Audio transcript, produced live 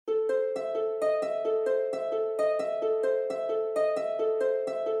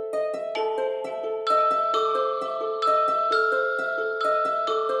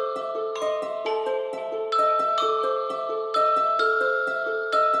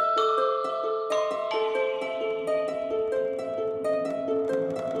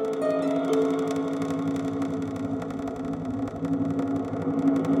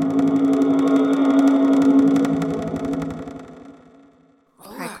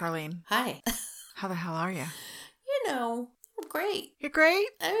Carlene. Hi. How the hell are you? I'm great. You're great?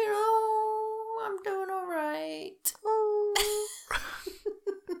 I'm doing all right.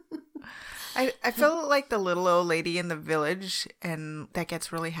 I feel like the little old lady in the village, and that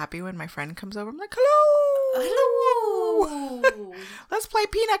gets really happy when my friend comes over. I'm like, hello! Hello! Let's play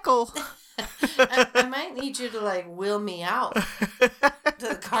Pinochle. I might need you to, wheel me out to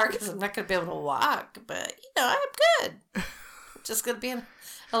the car because I'm not going to be able to walk. But, I'm good. I'm just going to be in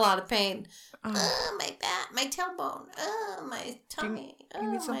a lot of pain. My back, my tailbone, my tummy.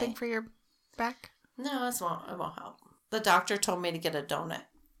 You need something for your back? No, it won't help. The doctor told me to get a donut.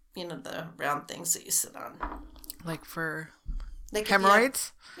 The round things that you sit on. Like for like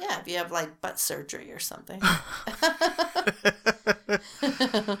hemorrhoids? If you have butt surgery or something.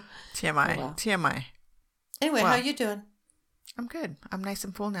 TMI. Oh, well. TMI. Anyway, how you doing? I'm good. I'm nice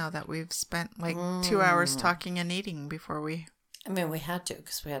and full now that we've spent 2 hours talking and eating before we... we had to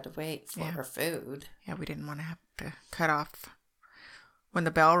because we had to wait for our food. Yeah, we didn't want to have to cut off when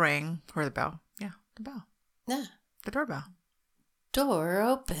the bell rang. Or the bell. Yeah, the bell. Yeah. The doorbell. Door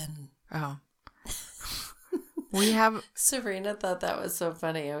open. Oh. We have... Serena thought that was so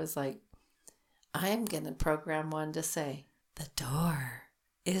funny. I was like, I'm going to program one to say, the door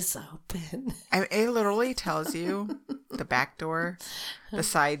is open. It literally tells you the back door, the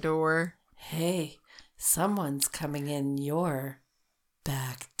side door. Hey, someone's coming in your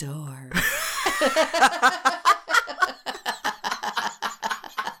back door.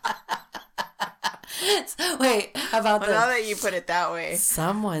 Wait, how about this? Now that you put it that way.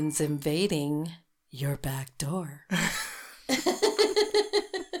 Someone's invading your back door.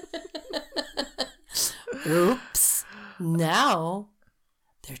 Oops. Now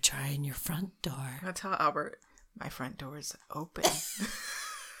they're trying your front door. I'll tell Albert, my front door is open.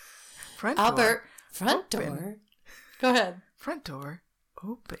 Albert, front door. Go ahead. Front door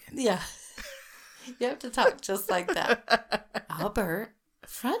open. Yeah. You have to talk just like that. Albert,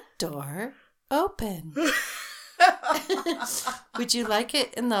 front door open. Would you like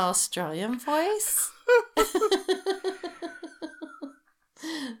it in the Australian voice?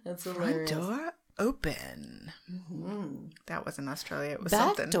 That's hilarious. Front door open. Mm-hmm. That wasn't Australia. It was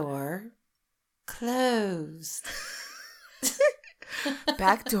Back something. door closed.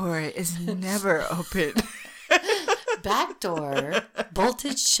 Back door is never open. Back door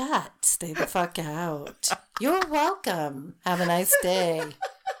bolted shut. Stay the fuck out. You're welcome. Have a nice day.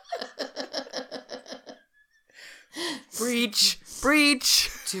 Breach. Breach.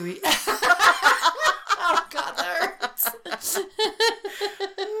 Oh, God, that hurts.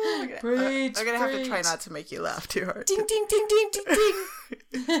 Breach. I'm going to have to try not to make you laugh too hard. Ding, ding, ding, ding, ding, ding.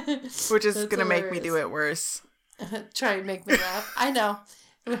 Which is going to make me do it worse. Try and make me laugh. I know.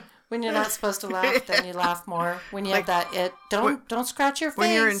 When you're not supposed to laugh, then you laugh more. When you have that don't scratch your face.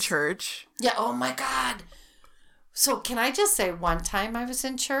 When you're in church. Yeah, oh my God. So can I just say, one time I was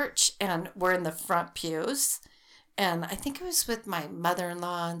in church and we're in the front pews. And I think it was with my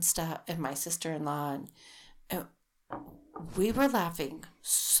mother-in-law and stuff and my sister-in-law. And we were laughing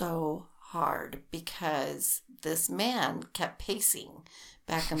so hard because this man kept pacing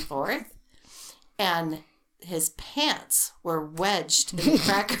back and forth. And his pants were wedged in the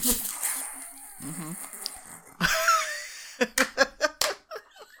crack of mm-hmm.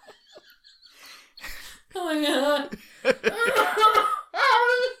 Oh my God.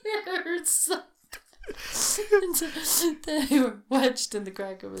 It hurts so. They were wedged in the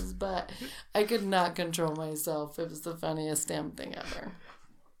crack of his butt. I could not control myself. It was the funniest damn thing ever.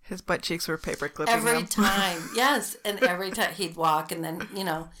 His butt cheeks were paper clipping every time. Yes. And every time he'd walk and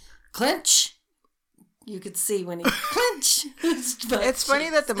then, clinch. You could see when he clinch. It's funny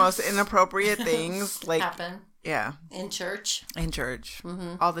that the most inappropriate things happen. Yeah. In church.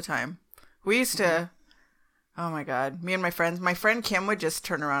 Mm-hmm. All the time. We used to, oh my God, me and my friends, my friend Kim would just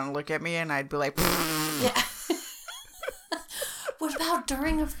turn around and look at me and I'd be like, yeah. What about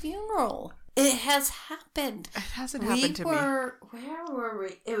during a funeral? It has happened. It hasn't happened to me. Where were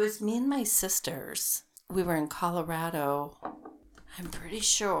we? It was me and my sisters. We were in Colorado. I'm pretty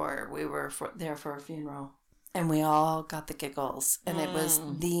sure we were there for a funeral. And we all got the giggles. And it was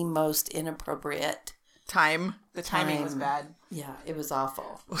the most inappropriate time. The timing was bad. Yeah, it was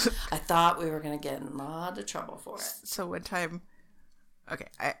awful. I thought we were going to get in a lot of trouble for it. So one time, okay,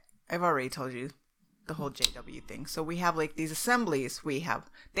 I've already told you the whole JW thing. So we have these assemblies.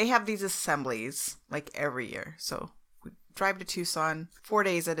 They have these assemblies every year. So we drive to Tucson 4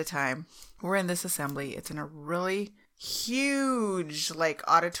 days at a time. We're in this assembly. It's in a really huge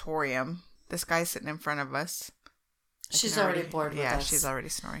auditorium. This guy's sitting in front of us. She's already bored with us. Yeah, she's already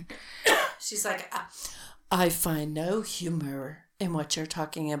snoring. She's like, I find no humor in what you're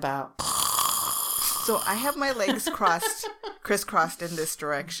talking about. So I have my legs crisscrossed in this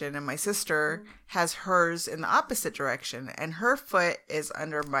direction, and my sister has hers in the opposite direction, and her foot is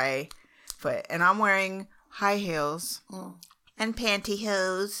under my foot, and I'm wearing high heels and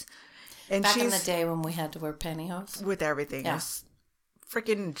pantyhose. And Back she's in the day when we had to wear pantyhose. with everything. Yeah. It's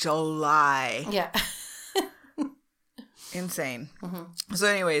freaking July. Yeah. Insane. So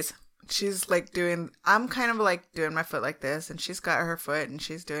anyways, she's like I'm kind of like doing my foot like this, and she's got her foot and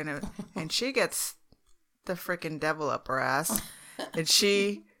she's doing it, and she gets the freaking devil up her ass, and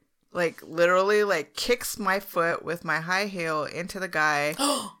she like literally like kicks my foot with my high heel into the guy,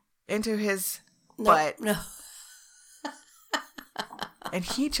 into his butt, No. and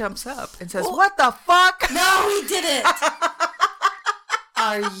he jumps up and says, "What the fuck?" No, he didn't.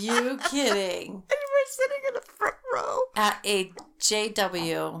 Are you kidding? And we're sitting in the front row At a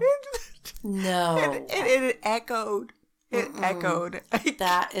JW. No. and it echoed. It echoed.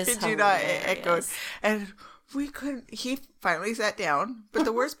 That is Kid you not, it hilarious. echoed. And we couldn't, he finally sat down, but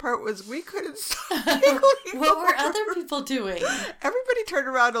the worst part was we couldn't stop giggling. What were other people doing? Everybody turned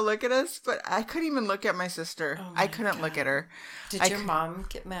around to look at us, but I couldn't even look at my sister. Oh my I couldn't look at her. Did your mom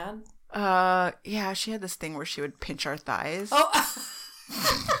get mad? Yeah, she had this thing where she would pinch our thighs. Oh.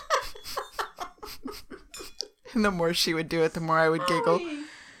 And the more she would do it, the more I would giggle.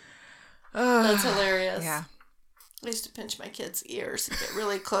 That's hilarious. Yeah. I used to pinch my kids' ears and get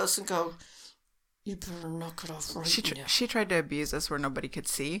really close and go, "You better knock it off right now." She tried to abuse us where nobody could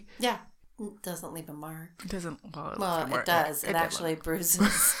see. Yeah. It doesn't leave a mark. It doesn't. Well, Well, it does. It actually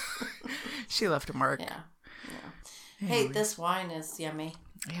bruises. She left a mark. Yeah. Hey, this wine is yummy.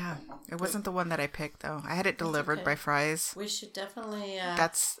 Yeah, it wasn't the one that I picked though. I had it delivered okay. by Fry's. We should definitely.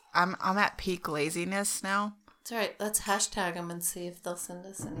 I'm at peak laziness now. It's all right. Let's hashtag them and see if they'll send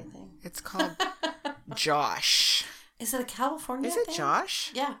us anything. It's called Josh. Is it a California Is it thing?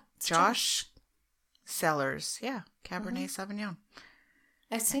 Josh? Yeah. It's Josh Sellers. Yeah, Cabernet Sauvignon.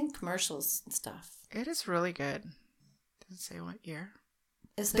 I've seen commercials and stuff. It is really good. Doesn't say what year.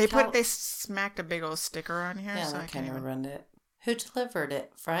 Is They smacked a big old sticker on here, Yeah, so I I can't can't even. run it. Who delivered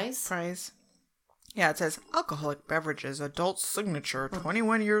it? Fry's? Fry's. Yeah, it says alcoholic beverages, adult signature,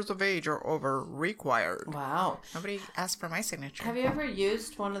 21 years of age or over, required. Wow. Nobody asked for my signature. Have you ever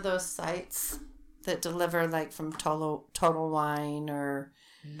used one of those sites that deliver like from Total Wine or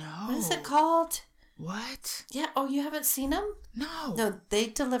No. what is it called? What? Yeah. Oh, you haven't seen them? No. No, they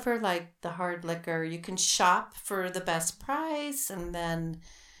deliver like the hard liquor. You can shop for the best price and then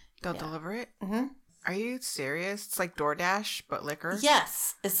They'll deliver it? Mhm. Are you serious? It's like DoorDash, but liquor?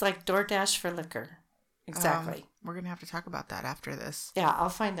 yes, it's like DoorDash for liquor. Exactly. We're going to have to talk about that after this. Yeah, I'll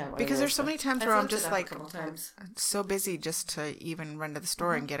find out. What Because it there's is, so but many times I've where I'm looked it just up like a couple times. so busy just to even run to the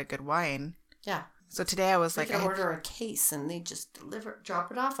store and get a good wine. Yeah. So today I was Like like, I order a case and they just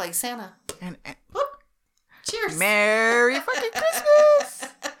drop it off like Santa. and Whoop. Cheers. Merry fucking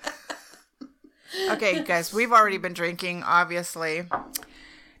Christmas! Okay, guys, we've already been drinking, obviously.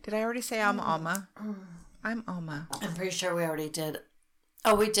 Did I already say I'm Alma? I'm Alma. I'm pretty sure we already did.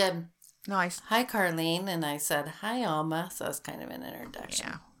 Oh, we did. Nice. Hi, Carlene. And I said, hi, Alma. So that's kind of an introduction.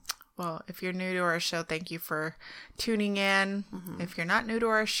 Yeah. Well, if you're new to our show, thank you for tuning in. If you're not new to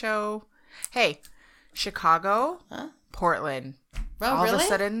our show, hey, Chicago, Portland. Oh, All really? of a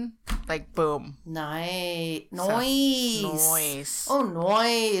sudden, like, boom. Nice. Noise. Oh,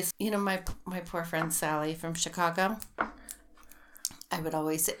 noise. You know, my poor friend Sally from Chicago, I would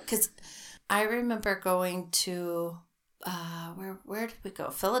always say, because I remember going to, where did we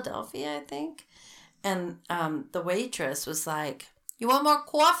go? Philadelphia, I think. And the waitress was like, you want more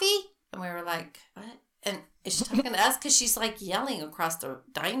coffee? And we were like, what? And is she talking to us? Because she's like yelling across the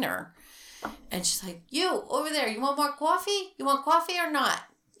diner. And she's like, you, over there, you want more coffee? You want coffee or not?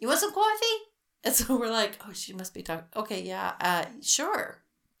 You want some coffee? And so we're like, oh, she must be talking. Okay, yeah, sure,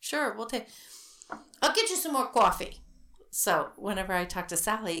 we'll take. I'll get you some more coffee. So whenever I talk to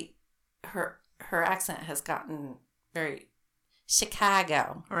Sally, her accent has gotten very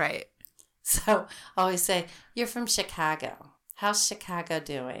Chicago. Right. So I always say, you're from Chicago. How's Chicago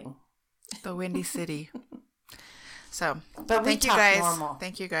doing? The Windy City. So, But we thank you talk guys. normal.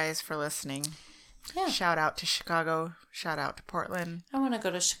 Thank you guys for listening. Yeah. Shout out to Chicago. Shout out to Portland. I want to go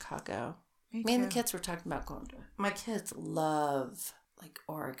to Chicago. Me Me and the too. kids were talking about going to it. My kids love like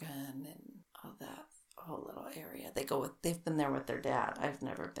Oregon and all that whole little area. They've been there with their dad. I've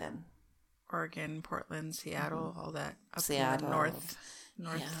never been. Oregon, Portland, Seattle, all that up Seattle. in the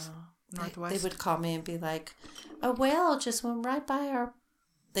northwest. They would call me and be like, a whale just went right by our...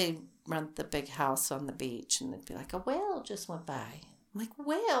 They rent the big house on the beach and they'd be like, a whale just went by. I'm like,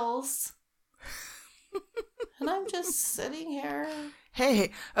 whales? And I'm just sitting here.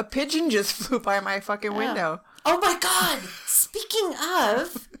 Hey, a pigeon just flew by my fucking window. Oh my God. Speaking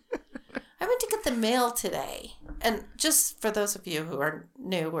of, I went to get the mail today. And just for those of you who are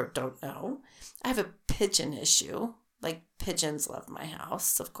new or don't know, I have a pigeon issue. Like, pigeons love my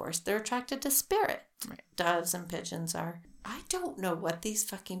house, of course. They're attracted to spirit. Right. Doves and pigeons are. I don't know what these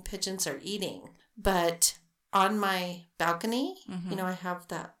fucking pigeons are eating. But on my balcony, you know, I have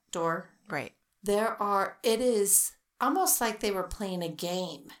that door. Right. It is almost like they were playing a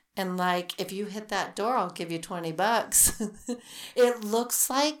game. And like, if you hit that door, I'll give you $20. It looks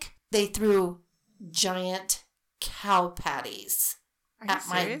like they threw giant cow patties at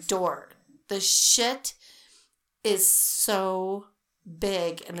my door. The shit is so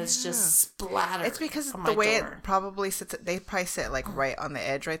big and it's just splattered. It's because the way it probably sits, they probably sit like right on the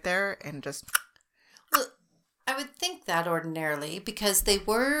edge right there and just. Well, I would think that ordinarily because they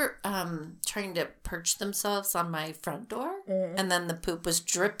were trying to perch themselves on my front door and then the poop was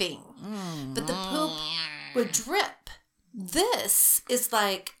dripping. But the poop would drip. This is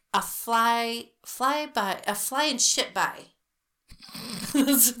like a fly and shit by.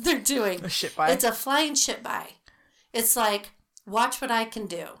 That's what they're doing. A shit by? It's a fly and shit by. It's like, watch what I can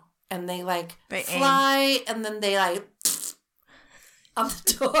do. And they fly aim. And then they like on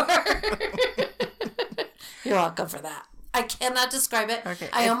the door. You're welcome for that. I cannot describe it. Okay.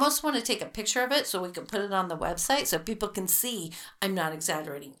 I almost want to take a picture of it so we can put it on the website so people can see I'm not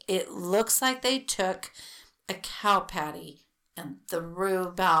exaggerating. It looks like they took a cow patty and threw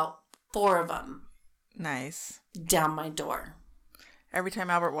about 4 of them. Nice. Down my door. Every time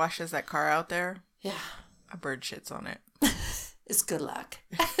Albert washes that car out there, yeah, a bird shits on it. It's good luck.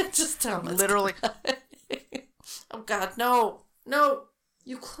 Just tell them. Literally. Oh God, no.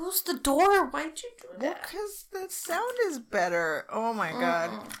 You closed the door. Why'd you do that? Well, because the sound is better. Oh my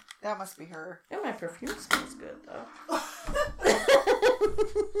God. That must be her. Yeah, my perfume smells good though.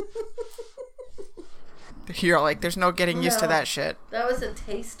 You're all like, there's no getting used to that shit. That was a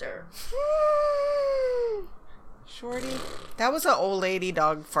taster. Shorty. That was an old lady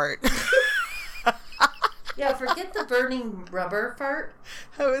dog fart. Yeah, forget the burning rubber fart.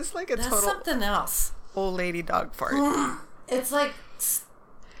 That was like That's total something else. old lady dog fart. It's like...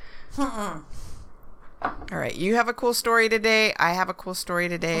 All right, you have a cool story today. I have a cool story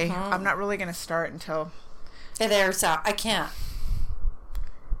today. I'm not really going to start until... It airs out. I can't.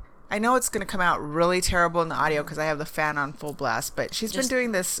 I know it's going to come out really terrible in the audio because I have the fan on full blast, but she's been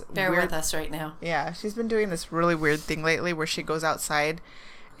doing this bear with us right now. Yeah, she's been doing this really weird thing lately where she goes outside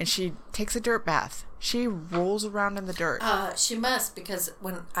and she takes a dirt bath. She rolls around in the dirt. She must, because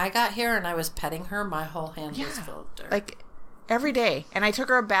when I got here and I was petting her, my whole hand was full of dirt. Like every day. And I took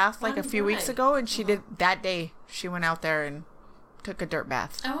her a bath like a few weeks ago and she did that day. She went out there and took a dirt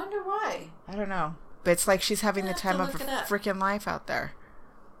bath. I wonder why. I don't know. But it's like she's having the time of her freaking life out there.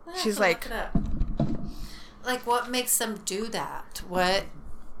 She's like, what makes them do that? What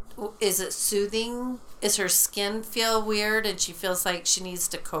is it soothing? Is her skin feel weird and she feels like she needs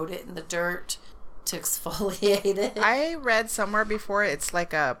to coat it in the dirt to exfoliate it? I read somewhere before it's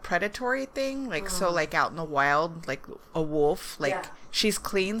like a predatory thing, like so like out in the wild, like a wolf, like she's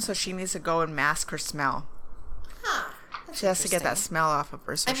clean, so she needs to go and mask her smell. She has to get that smell off of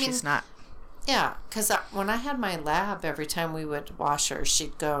her, so she's not. Yeah, because when I had my lab, every time we would wash her,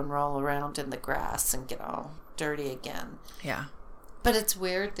 she'd go and roll around in the grass and get all dirty again. Yeah. But it's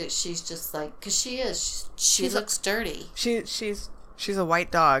weird that she's just like, because she looks dirty. She's a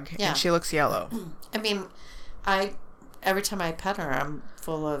white dog, and she looks yellow. I mean, every time I pet her, I'm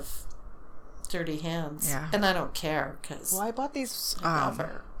full of dirty hands. Yeah. And I don't care, because I bought these, I love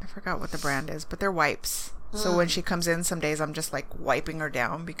her. I forgot what the brand is, but they're wipes. So when she comes in, some days I'm just like wiping her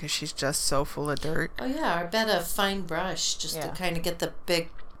down because she's just so full of dirt. Oh yeah, I bet a fine brush just to kind of get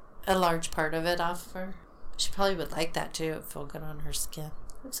a large part of it off of her. She probably would like that too. It feel good on her skin.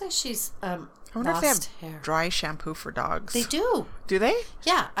 Looks like she's I wonder if they have hair. Dry shampoo for dogs. They do. Do they?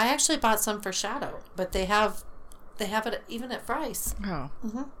 Yeah, I actually bought some for Shadow, but they have it even at Fry's. Oh,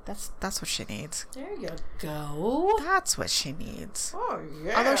 that's what she needs. There you go. That's what she needs. Oh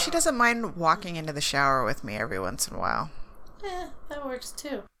yeah. Although she doesn't mind walking into the shower with me every once in a while. Yeah, that works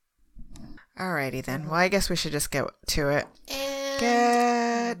too. Alrighty then. Well, I guess we should just get to it.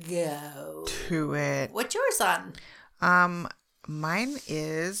 And go to it. What's yours on? Mine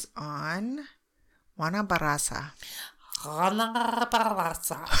is on Juana Barraza. Juana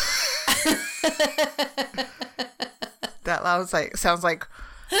Barraza. That sounds like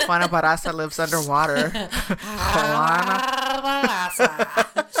Juana Barraza lives underwater. Juana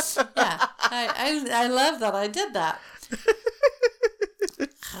Barraza. Yeah, I love that. I did that.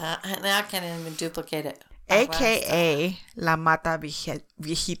 Now I can't even duplicate it. AKA La Mata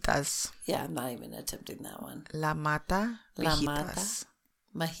Viejitas. Yeah, I'm not even attempting that one. La Mata La Mata. Viejitas.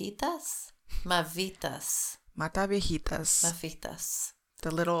 Majitas? Mavitas. Mata Viejitas. Mafitas.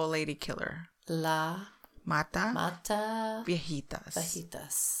 The little old lady killer. La Mata Mata Viejitas.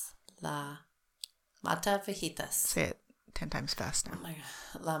 Viejitas. La Mata Viejitas. Say it 10 times fast now. Oh my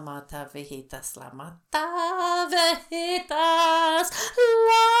God. La Mata Viejitas. La Mata Viejitas.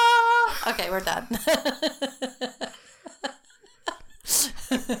 La. Okay, we're done.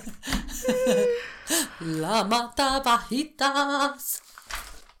 La Mata Viejitas.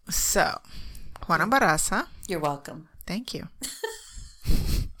 So, Juana Barraza. You're welcome. Thank you.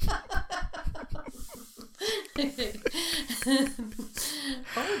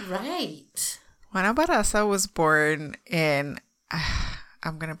 All right. Juana Barraza was born in,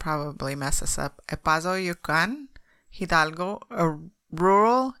 I'm going to probably mess this up, Epazo, Yucatan, Hidalgo, a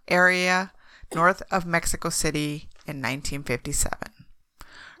rural area north of Mexico City in 1957.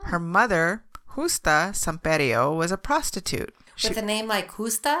 Her mother, Justa Samperio, was a prostitute. With a name like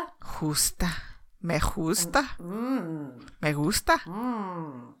Justa? Justa. Me gusta. Me gusta.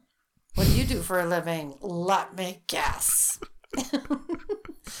 What do you do for a living? Let me guess.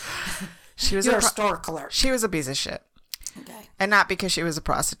 She was You're a store clerk. She was a piece of shit. Okay. And not because she was a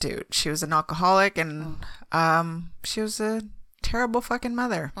prostitute. She was an alcoholic and she was a terrible fucking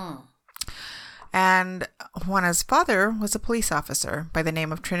mother. And Juana's father was a police officer by the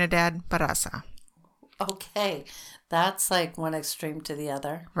name of Trinidad Barraza. Okay. That's like one extreme to the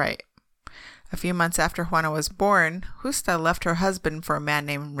other. Right. A few months after Juana was born, Justa left her husband for a man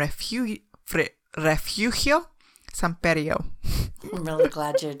named Refugio Samperio. I'm really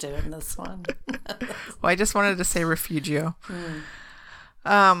glad you're doing this one. Well, I just wanted to say Refugio.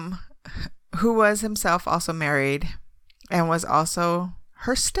 Who was himself also married and was also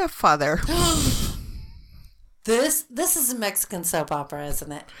her stepfather. This is a Mexican soap opera,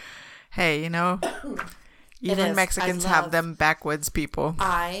 isn't it? Hey, you know, even Mexicans have them backwoods people.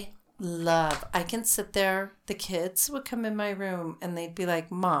 I can sit there. The kids would come in my room and they'd be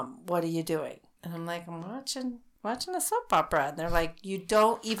like, "Mom, what are you doing?" And I'm like, "I'm watching a soap opera." And they're like, "You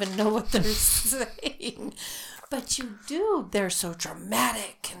don't even know what they're saying." But you do. They're so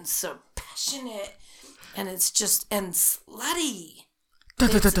dramatic and so passionate. And it's just, and slutty.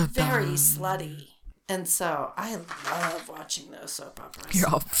 It's very slutty. And so I love watching those soap operas. You're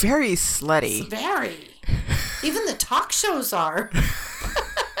all very slutty. It's very. Even the talk shows are.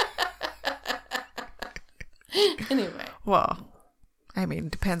 Anyway. Well, I mean,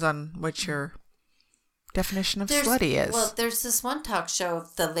 depends on what your definition of slutty is. Well, there's this one talk show,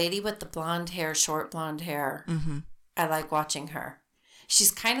 the lady with the blonde hair, short blonde hair. Mm-hmm. I like watching her.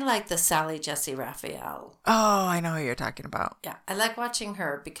 She's kind of like the Sally Jesse Raphael. Oh, I know who you're talking about. Yeah, I like watching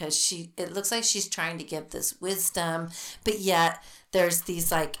her because it looks like she's trying to give this wisdom, but yet there's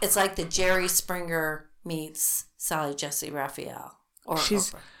these it's like the Jerry Springer meets Sally Jesse Raphael. Or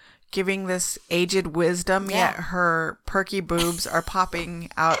she's Oprah. Giving this aged wisdom, yet her perky boobs are popping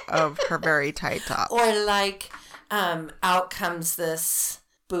out of her very tight top. Or out comes this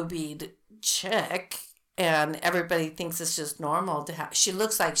boobied chick. And everybody thinks it's just normal to have. She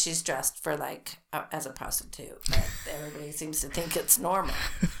looks like she's dressed for as a prostitute, but everybody seems to think it's normal.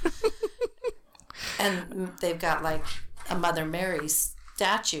 And they've got a Mother Mary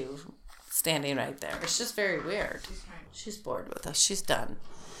statue standing right there. It's just very weird. She's bored with us. She's done.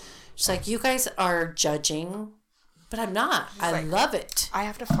 She's like, "You guys are judging, but I'm not. I love it. I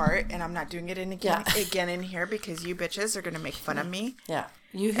have to fart, and I'm not doing it again in here because you bitches are gonna make fun of me." Yeah.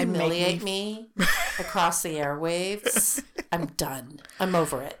 You humiliate me across the airwaves. I'm done. I'm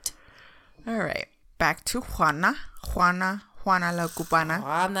over it. All right. Back to Juana la Cubana.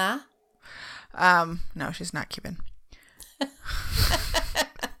 Juana. No, she's not Cuban.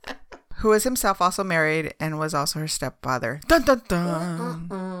 Who was himself also married and was also her stepfather. Dun, dun,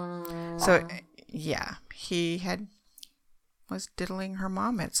 dun. So, yeah, he was diddling her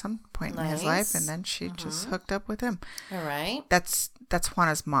mom at some point in his life, and then she just hooked up with him. All right. That's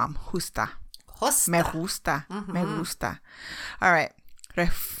Juana's mom, Justa. Me gusta. Me gusta. All right.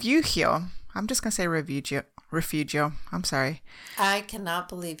 Refugio. I'm just going to say refugio. I'm sorry. I cannot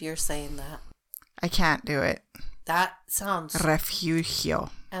believe you're saying that. I can't do it. That sounds Refugio.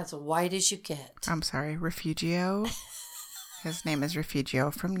 as white as you get. I'm sorry. Refugio. His name is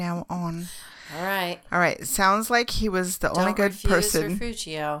Refugio from now on. All right. All right. Sounds like he was the only good person.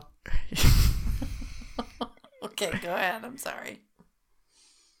 Refugio. Okay, go ahead. I'm sorry.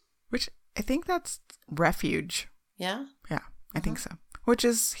 Which I think that's refuge. Yeah? Yeah, I think so. Which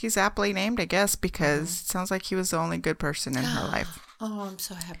is, he's aptly named, I guess, because it sounds like he was the only good person in her life. Oh, I'm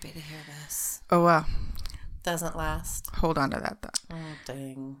so happy to hear this. Oh, well. Doesn't last. Hold on to that, though. Oh,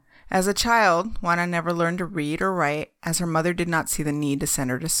 dang. As a child, Juana never learned to read or write, as her mother did not see the need to send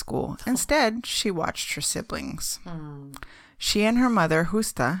her to school. Instead, she watched her siblings. She and her mother,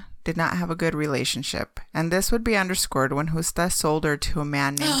 Justa, did not have a good relationship, and this would be underscored when Justa sold her to a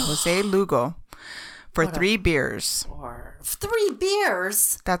man named Jose Lugo for 3 beers. Or 3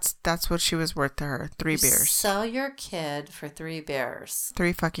 beers? That's what she was worth to her. 3 beers. Sell your kid for 3 beers.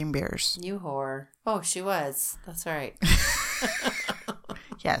 3 fucking beers. You whore. Oh, she was. That's right.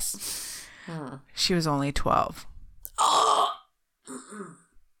 Yes. She was only 12. Oh!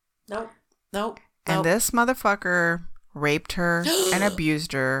 Nope. And this motherfucker raped her and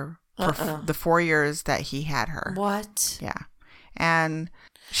abused her for the 4 years that he had her. What? Yeah. And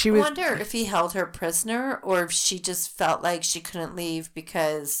she I was... wonder if he held her prisoner or if she just felt like she couldn't leave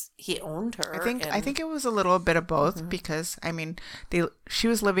because he owned her. I think it was a little bit of both because, I mean, she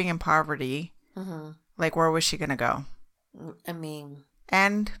was living in poverty. Like, where was she going to go? I mean...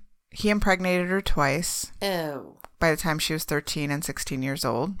 And he impregnated her twice. Oh. By the time she was 13 and 16 years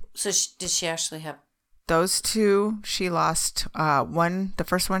old. So did she actually have... Those 2, she lost. The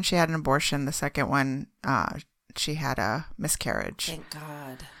first one, she had an abortion. The second one, she had a miscarriage. Thank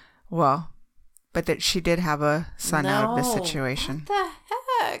God. Well, but that she did have a son out of this situation. What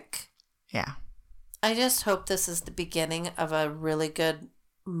the heck? Yeah. I just hope this is the beginning of a really good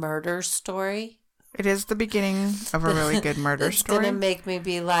murder story. It is the beginning of a really good murder story. It's going to make me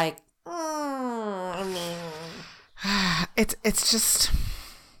be like,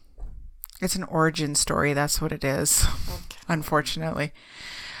 It's an origin story. That's what it is. Okay. Unfortunately.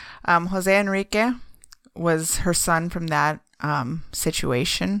 Jose Enrique was her son from that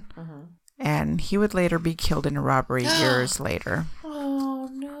situation. And he would later be killed in a robbery years later. Oh,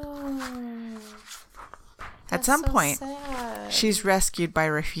 no. At some point, sad. She's rescued by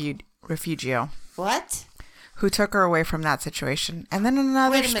Refugio. What? Who took her away from that situation. And then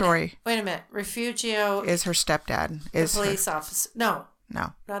another story. Wait a minute. Refugio is her stepdad. The police officer. No.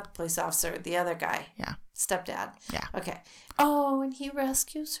 No. Not the police officer. The other guy. Yeah. Stepdad. Yeah. Okay. Oh, and he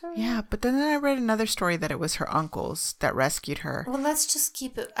rescues her? Yeah, but then I read another story that it was her uncles that rescued her. Well, let's just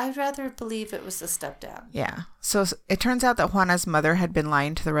keep it. I'd rather believe it was the stepdad. Yeah. So it turns out that Juana's mother had been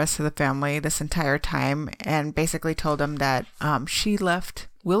lying to the rest of the family this entire time and basically told them that she left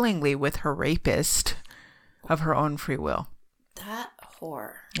willingly with her rapist of her own free will. That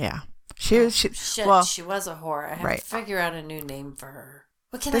whore. Yeah. She was a whore. I have to figure out a new name for her.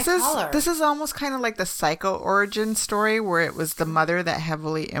 What can I call her? This is almost kind of like the Psycho origin story where it was the mother that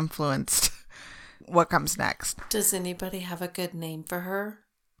heavily influenced what comes next. Does anybody have a good name for her?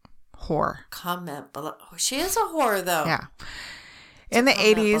 Whore. Comment below. Oh, she is a whore, though. Yeah. In the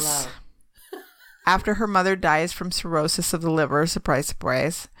 80s, after her mother dies from cirrhosis of the liver, surprise,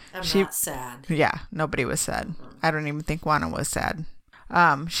 surprise. I'm not sad. Yeah, nobody was sad. I don't even think Juana was sad.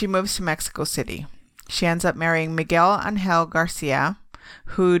 She moves to Mexico City. She ends up marrying Miguel Angel Garcia,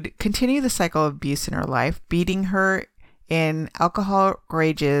 who'd continue the cycle of abuse in her life, beating her in alcohol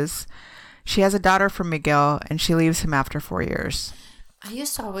rages. She has a daughter from Miguel, and she leaves him after 4 years. I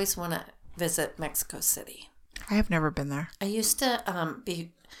used to always want to visit Mexico City. I have never been there. I used to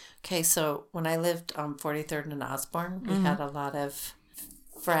be... Okay, so when I lived on 43rd and Osborne, we had a lot of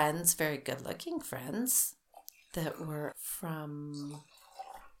friends, very good-looking friends, that were from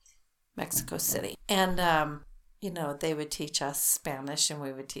Mexico City. And... they would teach us Spanish and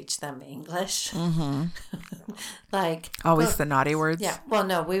we would teach them English. Like always the naughty words. Yeah. Well,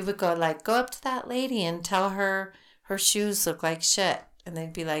 no, we would go up to that lady and tell her her shoes look like shit. And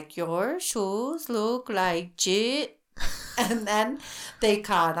they'd be like, your shoes look like shit. And then they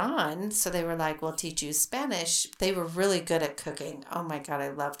caught on. So they were like, we'll teach you Spanish. They were really good at cooking. Oh my God, I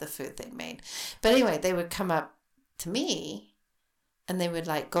love the food they made. But anyway, they would come up to me and they would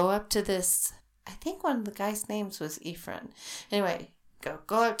go up to this... I think one of the guys' names was Efren. Anyway,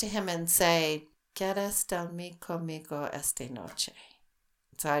 go up to him and say, ¿Quieres dormir conmigo esta noche?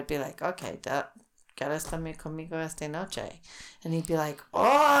 So I'd be like, okay, ¿Quieres dormir conmigo esta noche? And he'd be like,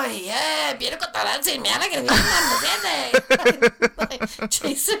 oh, yeah, viene con toda sin mierda que viene,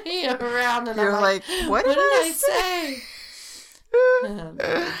 chasing me around. And you're I'm like, what did I say?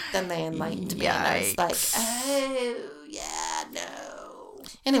 Then they enlightened me, and I was like, oh, yeah, no.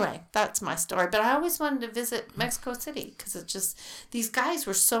 Anyway, that's my story. But I always wanted to visit Mexico City because it's just, these guys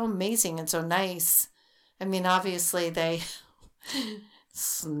were so amazing and so nice. I mean, obviously they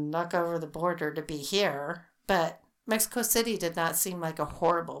snuck over the border to be here, but Mexico City did not seem like a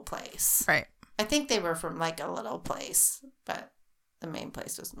horrible place. Right. I think they were from a little place, but the main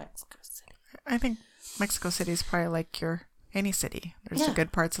place was Mexico City. I think Mexico City is probably like your Any city. There's the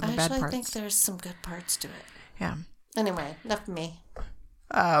good parts and the bad parts. I think there's some good parts to it. Yeah. Anyway, enough of me.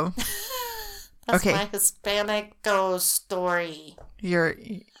 That's okay. My Hispanico story. Your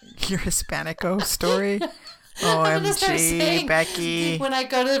Hispanico story? I'm gonna start OMG, saying, Becky. when I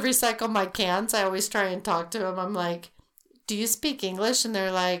go to recycle my cans, I always try and talk to them. I'm like, do you speak English? And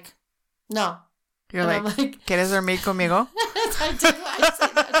they're like, no. You're like, ¿Quieres dormir conmigo? I do. I say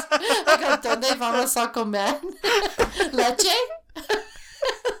that. I go, ¿Dónde vamos a comer? ¿Leche?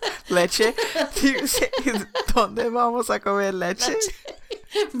 Leche? Do you say, ¿Dónde vamos a comer leche?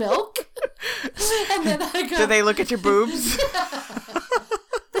 Milk? And then I go, Do they look at your boobs?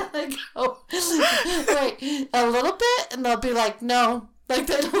 I go, wait, a little bit? And they'll be like, no. Like,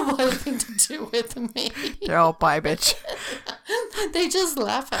 they don't want anything to do with me. They're all bye, bitch. They just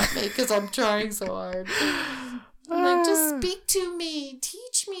laugh at me because I'm trying so hard. I'm like, just speak to me.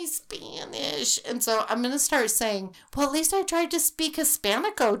 Teach me Spanish. And so I'm going to start saying, well, at least I tried to speak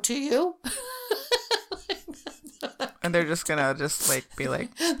Hispanico to you. And they're just gonna be like,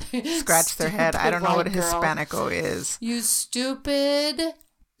 scratch their head. I don't know what Hispanico is. You stupid,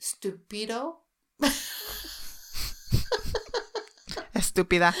 stupido.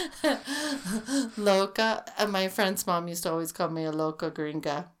 Estúpida. Loca. And my friend's mom used to always call me a loca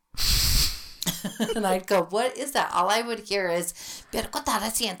gringa. And I'd go, what is that? All I would hear is, pero cotada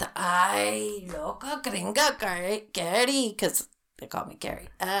sienta, ay, loca gringa, Gary, because they call me Gary.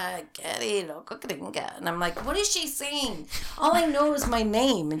 Gary, loca gringa. And I'm like, what is she saying? All I know is my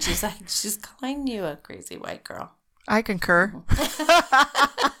name. And she's like, she's calling you a crazy white girl. I concur.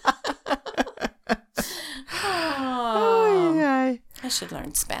 I should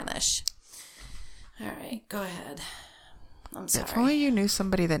learn Spanish. All right, go ahead. I'm sorry. If only you knew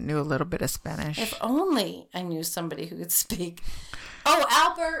somebody that knew a little bit of Spanish. If only I knew somebody who could speak. Oh,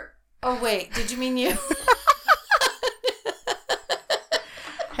 Albert. Oh, wait. Did you mean you?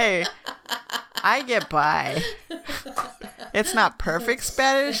 Hey, I get by. It's not perfect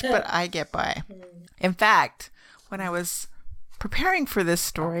Spanish, but I get by. In fact, when I was preparing for this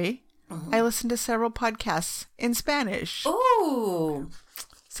story, I listened to several podcasts in Spanish. Ooh.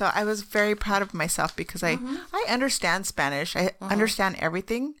 So I was very proud of myself because I understand Spanish. I understand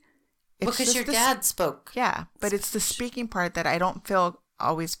everything. It's because your dad spoke. Yeah, but it's the speaking part that I don't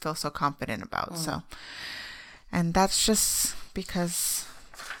always feel so confident about. So, and that's just because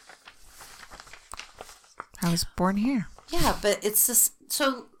I was born here. Yeah, but it's this.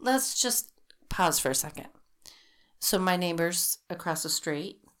 So let's just pause for a second. So my neighbors across the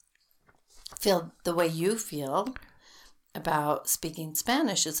street feel the way you feel about speaking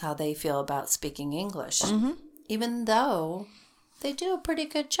Spanish is how they feel about speaking English. Even though they do a pretty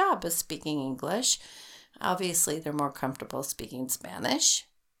good job of speaking English. Obviously, they're more comfortable speaking Spanish.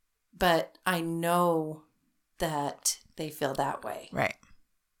 But I know that they feel that way. Right.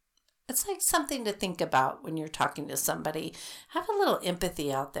 It's like something to think about when you're talking to somebody. Have a little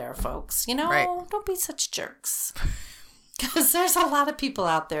empathy out there, folks. You know, Don't be such jerks. Because there's a lot of people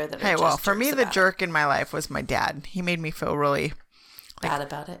out there that are just for me, the jerk in my life was my dad. He made me feel really bad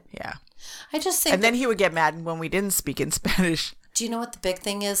about it. Yeah. I just think. And then he would get mad when we didn't speak in Spanish. Do you know what the big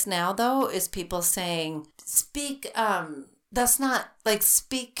thing is now, though? Is people saying, speak, that's not, like,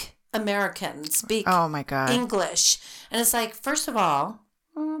 speak American, speak oh my God. English. And it's like, first of all,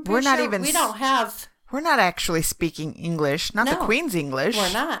 we don't have. We're not actually speaking English, not the Queen's English.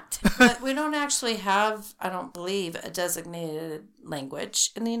 We're not. But we don't actually have, I don't believe, a designated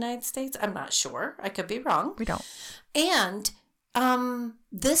language in the United States. I'm not sure. I could be wrong. We don't. And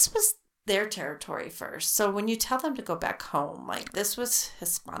this was their territory first. So when you tell them to go back home, like this was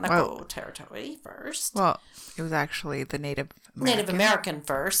Hispanico territory first. Well, it was actually the Native American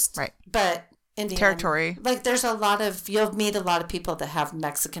first. Right. But Indian territory. Like there's you'll meet a lot of people that have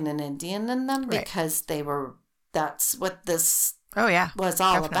Mexican and Indian in them because that's what this was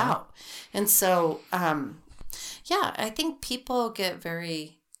all about. And so, I think people get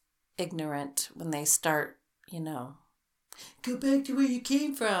very ignorant when they start, go back to where you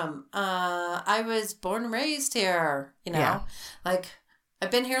came from. I was born and raised here, like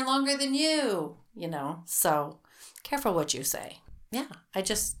I've been here longer than you, so careful what you say. Yeah.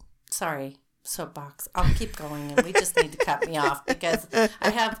 Sorry. Soapbox. I'll keep going and we just need to cut me off because I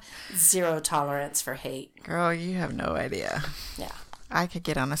have zero tolerance for hate. Girl, you have no idea. Yeah. I could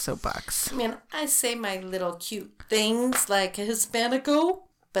get on a soapbox. I mean, I say my little cute things like Hispanico,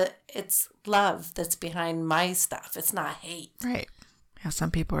 but it's love that's behind my stuff. It's not hate. Right. Yeah,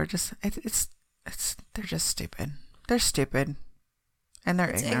 some people are just they're just stupid. They're stupid. And they're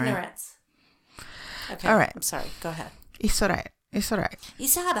ignorant. Ignorance. Okay. All right. I'm sorry. Go ahead. It's all right. It's all right.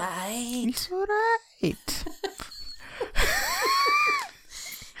 It's all right. It's all right.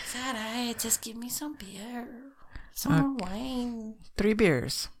 Is that right? Just give me some beer. Some wine. 3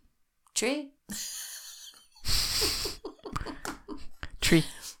 beers. Tree. Tree.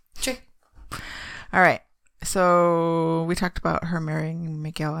 Tree. All right. So we talked about her marrying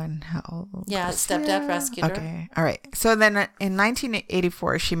Miguel and how. Yeah, stepdad rescued her. Okay. All right. So then in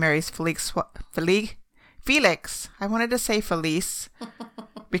 1984, she marries Felix. I wanted to say Felice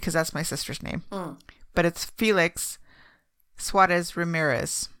because that's my sister's name. But it's Felix Suarez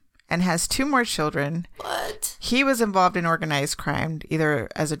Ramirez, and has 2 more children. What? He was involved in organized crime, either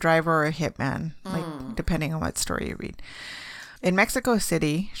as a driver or a hitman, like depending on what story you read. In Mexico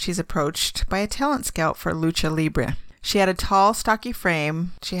City, she's approached by a talent scout for lucha libre. She had a tall, stocky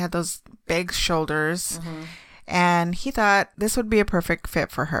frame. She had those big shoulders. And he thought this would be a perfect fit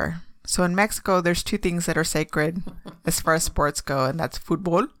for her. So in Mexico, there's 2 things that are sacred as far as sports go, and that's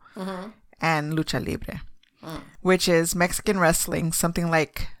football and lucha libre, which is Mexican wrestling, something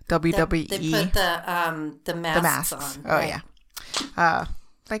like WWE. They put the masks on. Oh, right? Yeah.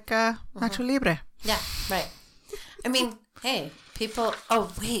 Like Nacho Libre. Yeah, right. I mean, hey, people.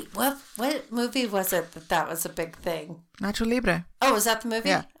 Oh, wait. What movie was it that was a big thing? Nacho Libre. Oh, was that the movie?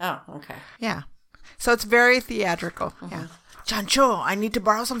 Yeah. Oh, okay. Yeah. So it's very theatrical. Yeah. Chancho, I need to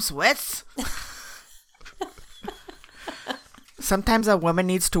borrow some sweats. Sometimes a woman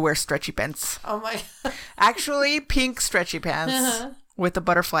needs to wear stretchy pants. Oh, my. Actually, pink stretchy pants with a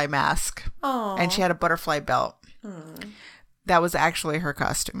butterfly mask. Oh. And she had a butterfly belt. That was actually her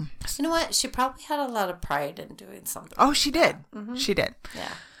costume. You know what? She probably had a lot of pride in doing something. Oh, she did. She did.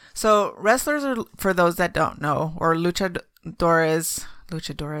 Yeah. So wrestlers are, for those that don't know, or luchadores.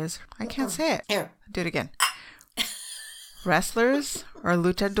 I can't say it. Here. Do it again. Wrestlers or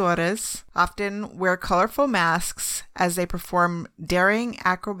luchadores often wear colorful masks as they perform daring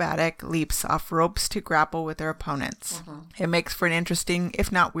acrobatic leaps off ropes to grapple with their opponents. It makes for an interesting,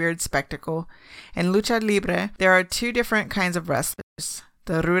 if not weird, spectacle. In lucha libre, there are 2 different kinds of wrestlers.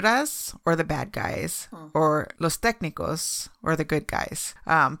 The rudas, or the bad guys, or los técnicos, or the good guys.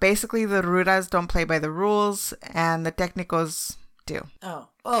 Basically, the rudas don't play by the rules, and the técnicos do. Oh,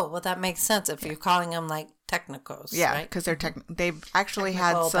 well, that makes sense if you're calling them like technicos. Yeah, because right? they've actually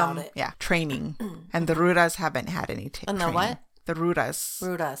Technical had some about it. training, and the rudas haven't had any And the training. what? The rudas.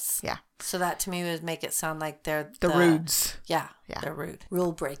 Rudas. Yeah. So that to me would make it sound like they're The rudes, Yeah, Yeah. they're rude.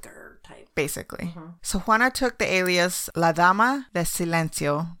 Rule breaker type. basically. So Juana took the alias La Dama de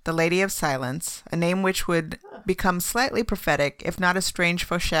Silencio, the Lady of Silence, a name which would become slightly prophetic, if not a strange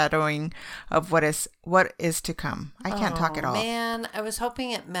foreshadowing of what is to come. I can't talk at all. Man, I was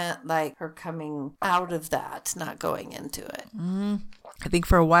hoping it meant like her coming out of that, not going into it. I think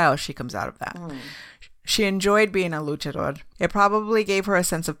for a while she comes out of that. She enjoyed being a luchador. It probably gave her a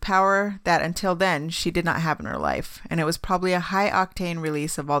sense of power that until then she did not have in her life. And it was probably a high-octane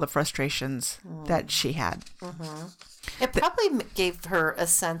release of all the frustrations that she had. It probably gave her a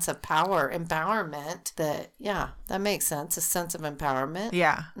sense of power, empowerment. That makes sense. A sense of empowerment.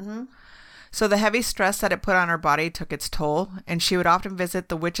 Yeah. So the heavy stress that it put on her body took its toll, and she would often visit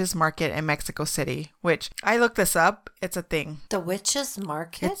the Witches Market in Mexico City, which I looked this up. It's a thing. The Witches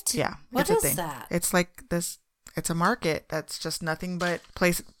Market? What it's a is thing. that? It's like this. It's a market that's just nothing but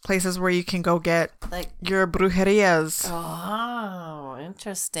places where you can go get Like your brujerias. Oh,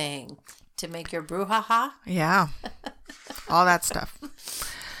 interesting. To make your brouhaha? Yeah. All that stuff.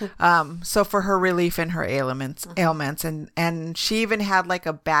 So for her relief in her ailments, and she even had like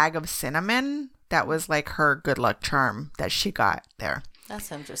a bag of cinnamon that was like her good luck charm that she got there.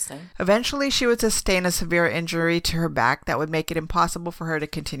 That's interesting. Eventually, she would sustain a severe injury to her back that would make it impossible for her to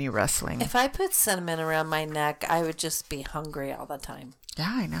continue wrestling. If I put cinnamon around my neck, I would just be hungry all the time.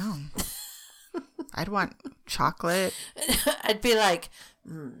 Yeah, I know. I'd want chocolate. I'd be like,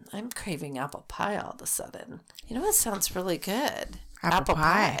 I'm craving apple pie all of a sudden. You know what sounds really good? Apple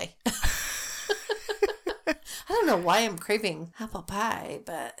pie. I don't know why I'm craving apple pie,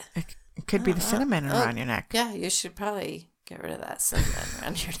 but It could be the cinnamon around your neck. yeah, you should probably get rid of that cinnamon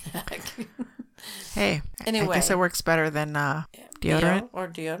around your neck. Hey, Anyway. I guess it works better than deodorant. BO or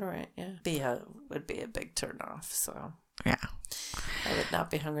deodorant, yeah. BO would be a big turn off, so Yeah. I would not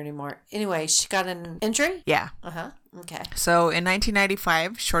be hungry anymore. Anyway, she got an injury? Yeah. Okay. So in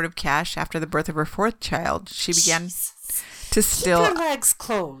 1995, short of cash after the birth of her 4th child, she began to still. Keep your legs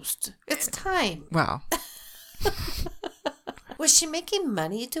closed. It's time. Well, Was she making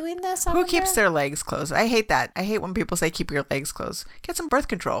money doing this? who keeps their legs closed? I hate that. I hate when people say keep your legs closed. Get some birth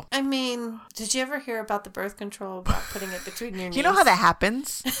control. I mean, did you ever hear about the birth control about putting it between your knees? You know how that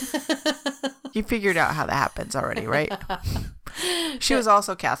happens? You figured out how that happens already, right? She was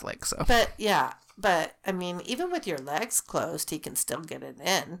also Catholic, so. But yeah, But, I mean, even with your legs closed, he can still get it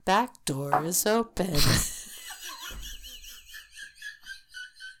in. Back door is open.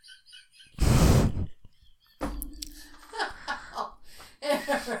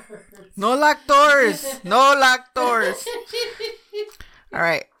 No locked doors. No locked doors. All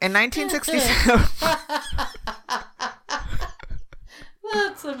right. In 1967.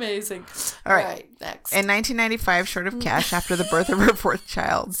 That's amazing. All right. Next. In 1995, short of cash after the birth of her fourth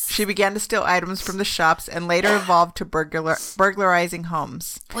child, she began to steal items from the shops and later evolved to burglarizing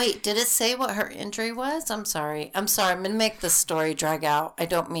homes. Wait, did it say what her injury was? I'm sorry. I'm going to make the story drag out. I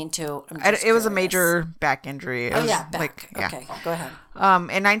don't mean to. It was a major back injury. Back. Okay, go ahead. In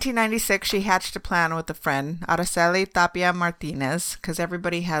 1996, she hatched a plan with a friend, Araceli Tapia Martinez, because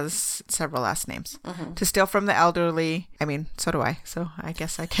everybody has several last names, to steal from the elderly. I mean, so do I, so I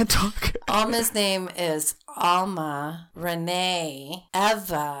guess I can't talk. Alma's name is Alma, Renee,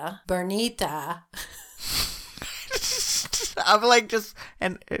 Eva, Bernita. I'm like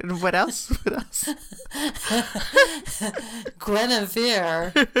and what else? What else?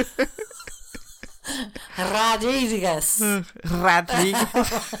 Guinevere. Rodriguez.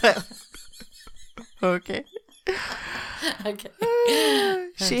 Okay. Okay.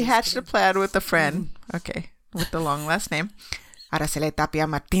 She hatched a plan with a friend. Okay. With the long last name. Araceli Tapia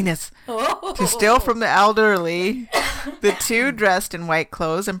Martinez. To steal from the elderly. The two dressed in white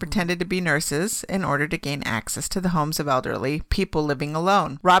clothes and pretended to be nurses in order to gain access to the homes of elderly people living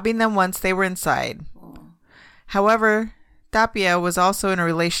alone, robbing them once they were inside. However, Tapia was also in a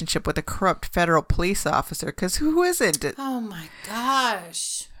relationship with a corrupt federal police officer, because who isn't? Oh my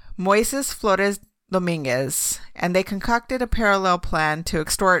gosh. Moises Flores Dominguez, and they concocted a parallel plan to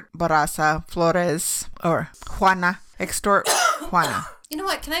extort Barraza Flores, or Juana, extort Juana. You know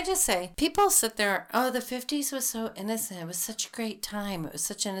what? Can I just say, people sit there, the 50s was so innocent. It was such a great time. It was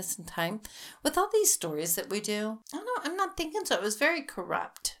such an innocent time. With all these stories that we do, I don't know, I'm not thinking so. It was very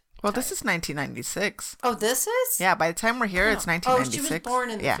corrupt. Well, this is 1996. Oh, this is? Yeah, by the time we're here, it's 1996. Oh, she was born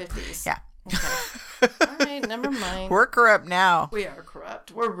in the 50s. Yeah. Okay. All right, never mind. We're corrupt now. We are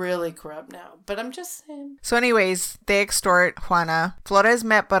corrupt. We're really corrupt now. But I'm just saying. So anyways, they extort Juana. Flores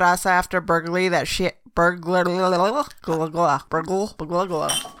met Barraza after burglary that she... Okay. Got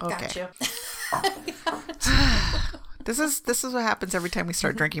you. This is what happens every time we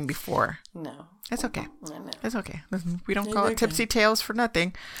start drinking before. No. It's okay. I know. It's okay. We don't call it tipsy tales for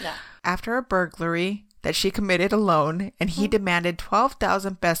nothing. Yeah. After a burglary that she committed alone, and he demanded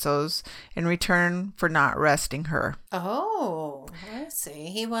 12,000 pesos in return for not arresting her. Oh, I see.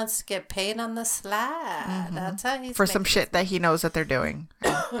 He wants to get paid on the slide. That's how he's for some shit that he knows that they're doing.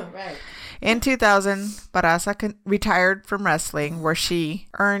 Right. In 2000, Barraza retired from wrestling, where she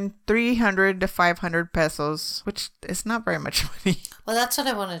earned 300 to 500 pesos, which is not very much money. Well, that's what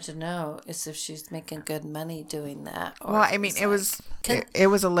I wanted to know, is if she's making good money doing that. Or well, I mean, it was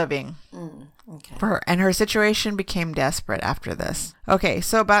a living. Okay. For her, and her situation became desperate after this. Okay,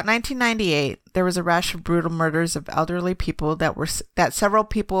 so about 1998, there was a rash of brutal murders of elderly people that several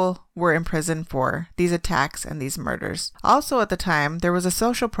people were imprisoned for these attacks and these murders. Also at the time, there was a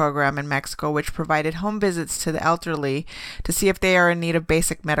social program in Mexico which provided home visits to the elderly to see if they are in need of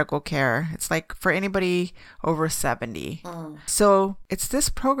basic medical care. It's like for anybody over 70. So it's this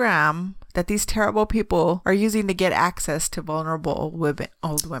program that these terrible people are using to get access to vulnerable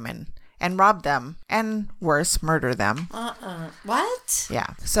old women. And rob them, and worse, murder them. What?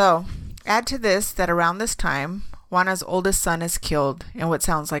 Yeah. So, add to this that around this time, Juana's oldest son is killed in what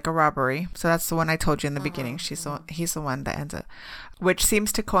sounds like a robbery. So that's the one I told you in the beginning. He's the one that ends up, which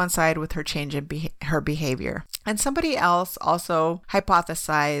seems to coincide with her change in her behavior. And somebody else also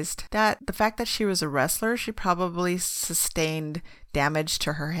hypothesized that the fact that she was a wrestler, she probably sustained damage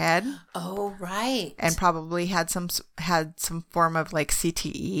to her head. Oh, right. And probably had some form of like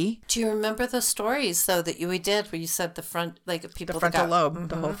CTE. Do you remember the stories though that we did where you said the front, like people, the frontal lobe,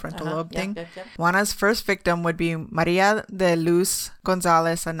 the whole frontal lobe thing? Yep. Juana's first victim would be Maria de Luz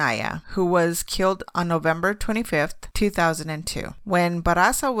Gonzalez Anaya, who was killed on November 25th, 2002. When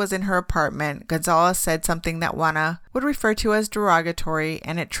Barraza was in her apartment, Gonzalez said something that Juana would refer to as derogatory,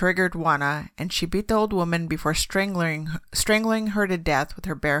 and it triggered Juana, and she beat the old woman before strangling her to death with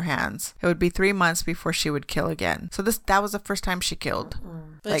her bare hands. It would be 3 months before she would kill again. So that was the first time she killed.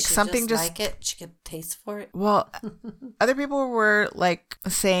 But like she something just like it. She could taste for it. Well, other people were like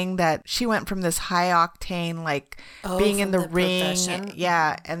saying that she went from this high octane, like being in the ring, and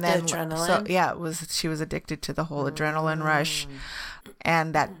then the adrenaline. So yeah, she was addicted to the whole adrenaline rush.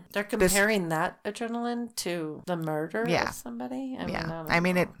 And that They're comparing that adrenaline to the murder Yeah. of somebody? I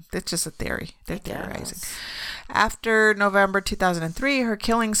mean, it's just a theory. They're theorizing. After November 2003, her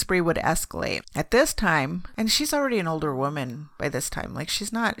killing spree would escalate. At this time, and she's already an older woman by this time. Like,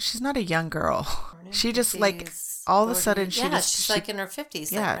 she's not a young girl. She just, like, all of a sudden, she's like in her 50s,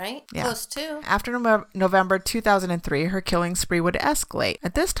 then, right? Yeah. Close to. After November 2003, her killing spree would escalate.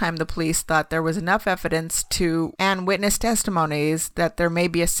 At this time, the police thought there was enough evidence and witness testimonies that there may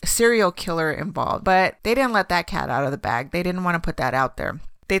be a serial killer involved. But they didn't let that cat out of the bag. They didn't want to put that out there.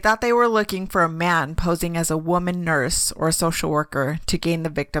 They thought they were looking for a man posing as a woman nurse or social worker to gain the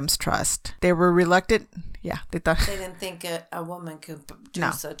victim's trust. They were reluctant. Yeah, they didn't think a woman could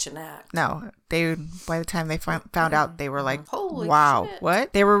do such an act. No, by the time they found out, they were like, holy wow, shit.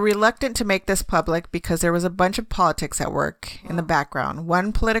 What? They were reluctant to make this public because there was a bunch of politics at work in the background.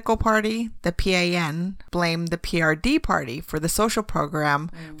 One political party, the PAN, blamed the PRD party for the social program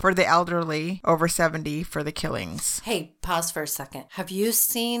for the elderly over 70 for the killings. Hey, pause for a second. Have you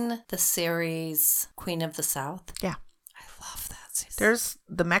seen the series Queen of the South? Yeah. I love that series. There's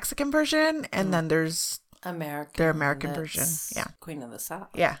the Mexican version, and then there's the American version. Yeah. Queen of the South.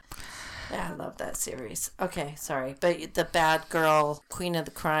 Yeah. Yeah, I love that series. Okay, sorry. But the bad girl, Queen of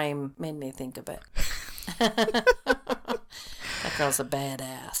the Crime, made me think of it. That girl's a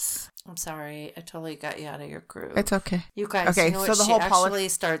badass. I'm sorry. I totally got you out of your groove. It's okay. You guys, okay, you know so what? the She whole actually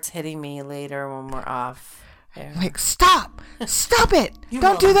starts hitting me later when we're off air. Like, stop it.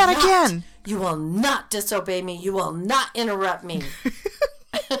 Don't do that again. You will not disobey me. You will not interrupt me.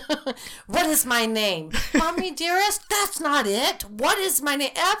 What is my name? Mommy dearest, that's not it. What is my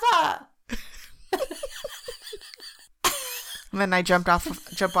name? Eva. And then I jump off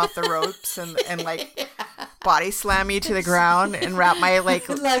the ropes and like body slam you to the ground and wrap my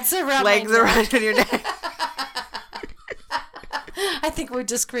legs around your neck. I think we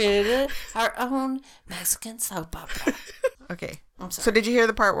just created our own Mexican soap opera. Okay. I'm sorry. So did you hear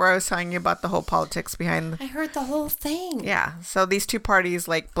the part where I was telling you about the whole politics behind I heard the whole thing. Yeah. So these two parties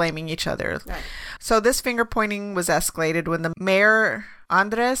like blaming each other. Right. So this finger pointing was escalated when the mayor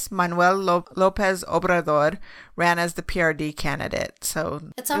Andres Manuel Lopez Obrador ran as the PRD candidate. So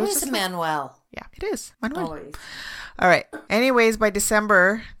it's always Manuel. Yeah, it is. Manuel. Always. All right. Anyways, by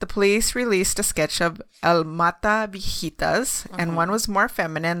December, the police released a sketch of El Mata Viejitas, and one was more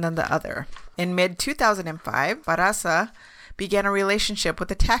feminine than the other. In mid-2005, Barraza began a relationship with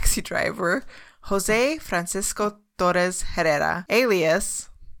a taxi driver, Jose Francisco Torres Herrera, alias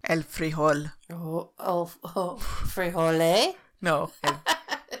El Frijol. Oh, frijole? No,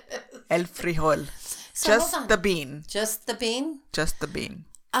 El Frijol. So Just the bean. Just the bean? Just the bean.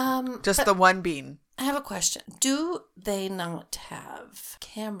 Just the one bean. I have a question. Do they not have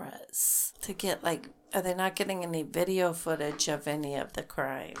cameras to get, like, are they not getting any video footage of any of the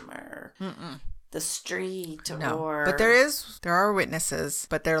crime or the street or... But there are witnesses,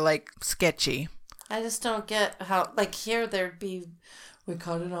 but they're like sketchy. I just don't get how, like, here there'd be, we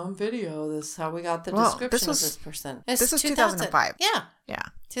caught it on video. This is how we got the description of this person. This is 2005. Yeah. Yeah.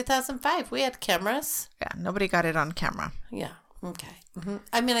 2005. We had cameras. Yeah. Nobody got it on camera. Yeah. Okay.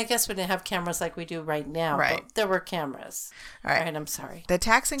 I mean, I guess we didn't have cameras like we do right now. Right. But there were cameras. All right. I'm sorry. The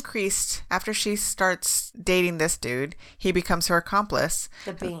attacks increased after she starts dating this dude. He becomes her accomplice.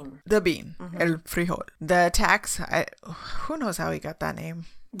 The bean. The bean. El Frijol. The attacks, who knows how he got that name?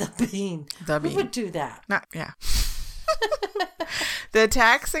 The bean. The bean. Who would do that? Yeah. The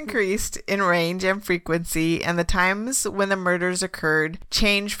attacks increased in range and frequency, and the times when the murders occurred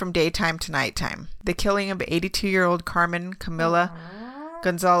changed from daytime to nighttime. The killing of 82-year-old Carmen Camila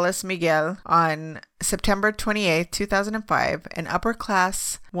Gonzalez Miguel on September 28, 2005, an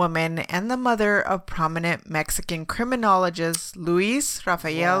upper-class woman and the mother of prominent Mexican criminologist Luis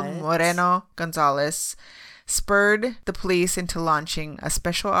Rafael Moreno Gonzalez, spurred the police into launching a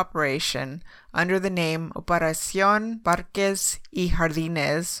special operation under the name Operación Parques y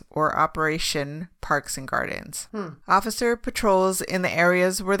Jardines, or Operation Parks and Gardens. Officer patrols in the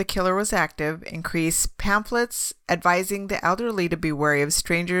areas where the killer was active increased. Pamphlets advising the elderly to be wary of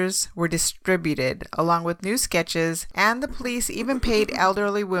strangers were distributed, along with new sketches, and the police even paid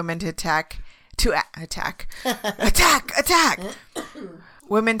elderly women to attack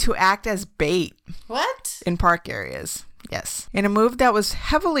women to act as bait. What? In park areas. Yes. In a move that was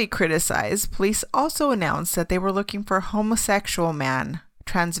heavily criticized, police also announced that they were looking for a homosexual man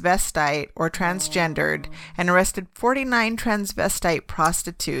transvestite or transgendered and arrested 49 transvestite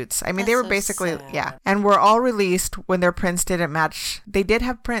prostitutes. I mean, they That's were so basically, sad. yeah, and were all released when their prints didn't match. They did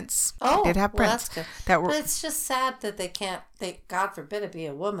have prints. Oh, they did have well, prints that's good. that were. But it's just sad that they can't, God forbid it be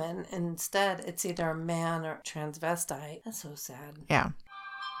a woman. Instead, it's either a man or transvestite. That's so sad. Yeah.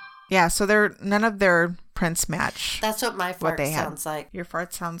 Yeah, so none of their prints match. That's what my fart they had. sounds like. Your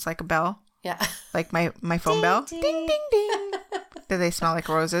fart sounds like a bell? Yeah. Like my phone bell? Ding, Ding, ding, ding. Do they smell like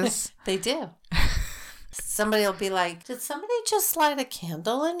roses? They do. Somebody will be like, did somebody just light a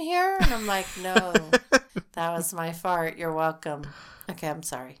candle in here? And I'm like, no, that was my fart. You're welcome. Okay, I'm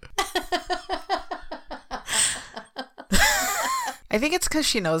sorry. I think it's because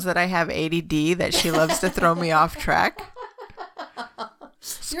she knows that I have ADD that she loves to throw me off track.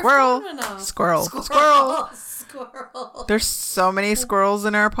 Squirrel. Squirrel. Squirrel. Squirrel. There's so many squirrels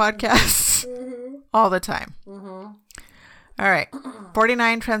in our podcast all the time. All right.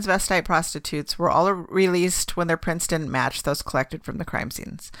 49 transvestite prostitutes were all released when their prints didn't match those collected from the crime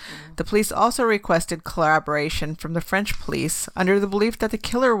scenes. The police also requested collaboration from the French police under the belief that the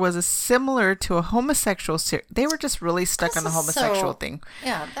killer was similar to a homosexual. They were just really stuck on the homosexual thing.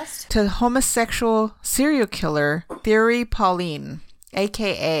 Yeah, that's To homosexual serial killer Thierry Pauline,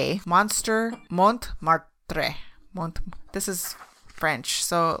 a.k.a. Monster Montmartre. This is French,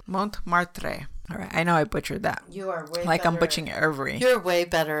 so Montmartre. All right, I know I butchered that. You are way like better I'm butchering every. You're way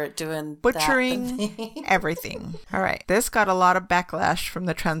better at doing Butchering that than me. everything. All right. This got a lot of backlash from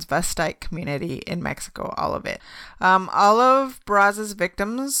the transvestite community in Mexico, all of it. All of Barraza's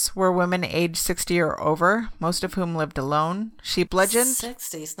victims were women aged 60 or over, most of whom lived alone. She bludgeoned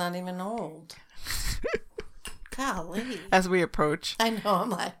 60's not even old. Golly. as we approach. I know, I'm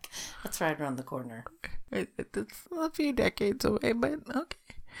like, that's right around the corner. It's a few decades away, but okay.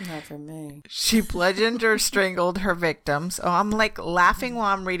 Not for me. She bludgeoned or strangled her victims. Oh, I'm like laughing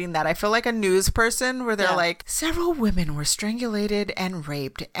while I'm reading that. I feel like a news person where they're like, several women were strangulated and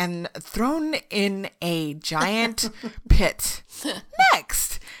raped and thrown in a giant pit.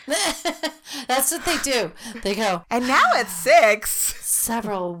 Next. That's what they do. They go, And now it's 6.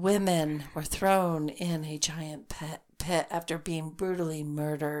 several women were thrown in a giant pit after being brutally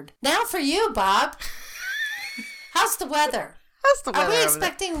murdered. Now for you, Bob. How's the weather? That's the weather. Are we over there.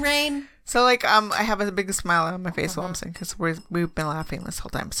 expecting rain? So like I have a big smile on my face while I'm saying because we've been laughing this whole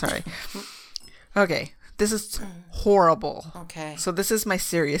time. Sorry. Okay, this is horrible. Okay. So this is my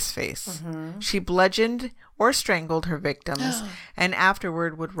serious face. She bludgeoned or strangled her victims and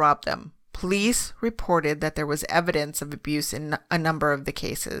afterward would rob them. Police reported that there was evidence of abuse in a number of the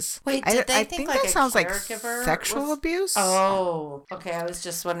cases. Wait, did they I think that like a sounds like caregiver sexual was- abuse. Oh, okay. I was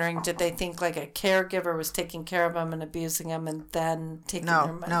just wondering, did they think like a caregiver was taking care of them and abusing them and then taking their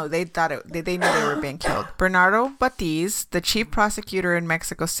No, money? no, they thought they knew they were being killed. Bernardo Batiz, the chief prosecutor in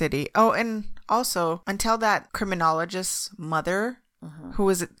Mexico City. Oh, and also until that criminologist's mother,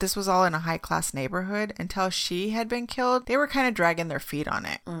 this was all in a high class neighborhood, until she had been killed, they were kind of dragging their feet on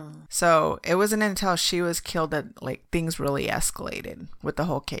it. So it wasn't until she was killed that like things really escalated with the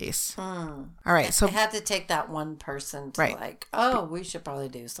whole case. All right, so They had to take that one person to Right. like, oh, we should probably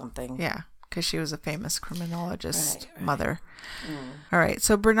do something. yeah, because she was a famous criminologist Right. mother. All right.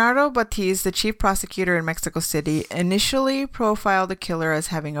 So Bernardo Batiz, the chief prosecutor in Mexico City, initially profiled the killer as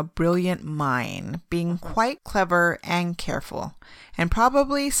having a brilliant mind, being quite clever and careful, and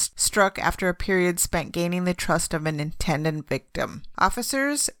probably struck after a period spent gaining the trust of an intended victim.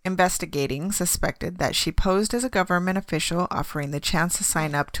 Officers investigating suspected that she posed as a government official offering the chance to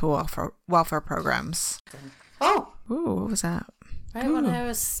sign up to welfare programs. Oh, Ooh, what was that? right when I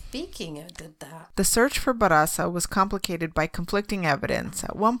was speaking, it did that. The search for Barraza was complicated by conflicting evidence.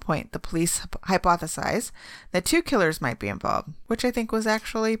 At one point, the police hypothesized that 2 killers might be involved, which I think was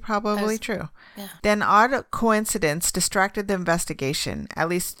actually probably true. Yeah. Then odd coincidence distracted the investigation. At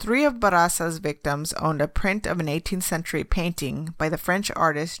least 3 of Barraza's victims owned a print of an 18th century painting by the French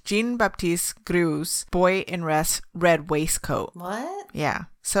artist Jean-Baptiste Greuze, Boy in Red Waistcoat. What? Yeah.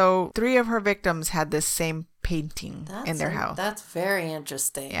 So 3 of her victims had this same painting in their house. That's very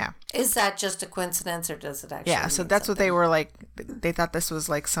interesting. Yeah. Is that just a coincidence or does it actually Yeah, so mean that's what they something? were like. They thought this was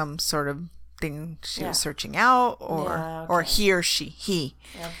like some sort of thing she Yeah. was searching out, or Yeah, or okay. he or he.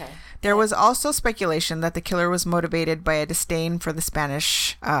 Okay. There was also speculation that the killer was motivated by a disdain for the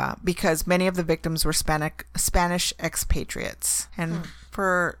Spanish, because many of the victims were Spanish expatriates. And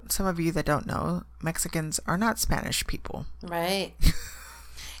for some of you that don't know, Mexicans are not Spanish people. Right.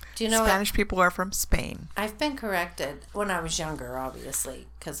 Do you know Spanish people are from Spain. I've been corrected when I was younger, obviously,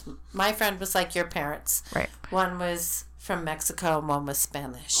 because my friend was like your parents. Right. One was from Mexico and one was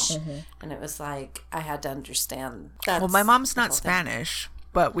Spanish. And it was like, I had to understand that. Well, my mom's not Spanish.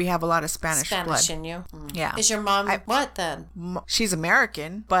 but we have a lot of Spanish blood. in you. Yeah. Is your mom what then? She's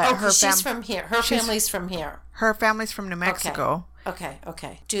American, but Oh, she's from here. Her family's from here. Her family's from New Mexico. Okay.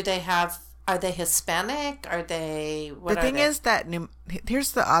 Are they Hispanic? Are they, what The thing is that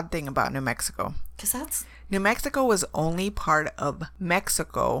here's the odd thing about New Mexico. Because New Mexico was only part of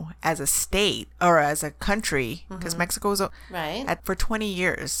Mexico as a state or as a country, because Mexico was right for 20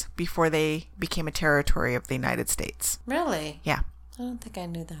 years before they became a territory of the United States. Really? Yeah. I don't think I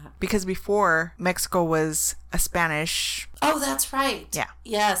knew that. Because before, Mexico was a Spanish... Oh, that's right. Yeah.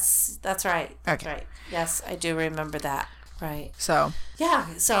 Yes, that's right. That's Okay. right. Yes, I do remember that. Right. So... Yeah,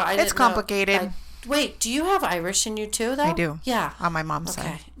 so I didn't It's complicated. Wait, do you have Irish in you too, though? I do. Yeah. On my mom's Okay.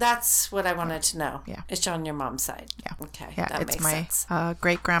 side. That's what I wanted to know. Yeah. It's on your mom's side. Yeah. Okay. Yeah, that it's makes my sense.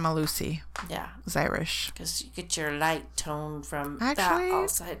 great-grandma Lucy Yeah. was Irish. Because you get your light tone from Actually, that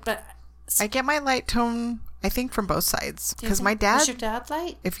side. But I get my light tone, I think, from both sides. do you Because think- my dad... Was your dad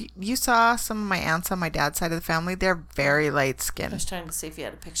light? If you saw some of my aunts on my dad's side of the family, they're very I light-skinned. was trying to see if you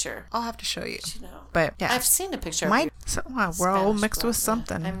had a picture. I'll have to show you. You know. But, yeah. I've seen a picture of you. We're all Spanish mixed with blood.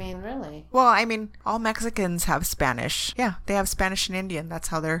 something. I mean, really. Well, I mean, all Mexicans have Spanish. Yeah, they have Spanish and Indian. That's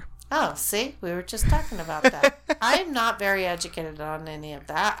how they're... Oh, see, we were just talking about that. I'm not very educated on any of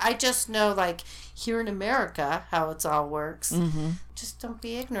that. I just know, like, here in America, how it's all works. Mm-hmm. Just don't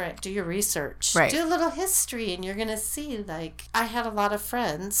be ignorant. Do your research. Right. Do a little history, and you're going to see, like, I had a lot of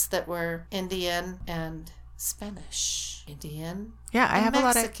friends that were Indian and Spanish. Indian. Yeah, I and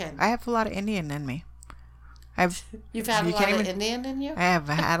have Mexican. I have a lot of Indian in me. You've had you a lot can't of even- Indian in you? I have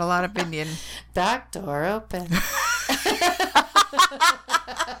had a lot of Indian. Back door open.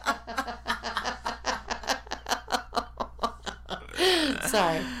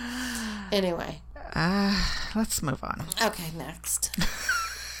 Sorry. Anyway. Let's move on. Okay, next.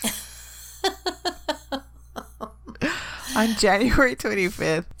 On January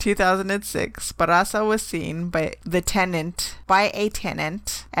 25th, 2006, Barraza was seen by a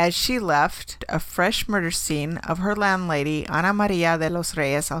tenant as she left a fresh murder scene of her landlady, Ana Maria de los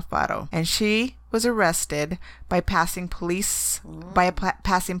Reyes Alfaro, and she was arrested by a passing police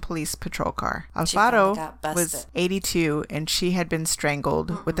patrol car. Alfaro got busted. was 82 and she had been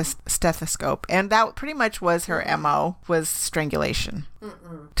strangled with a stethoscope, and that pretty much was her MO, was strangulation.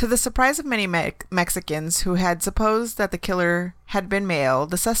 To the surprise of many Mexicans who had supposed that the killer had been male,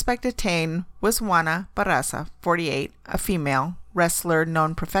 the suspect detained was Juana Barraza, 48, a female wrestler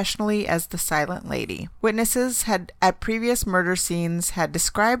known professionally as the Silent Lady. Witnesses at previous murder scenes had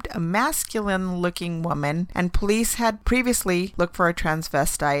described a masculine-looking woman, and police had previously looked for a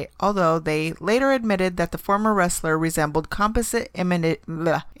transvestite, although they later admitted that the former wrestler resembled composite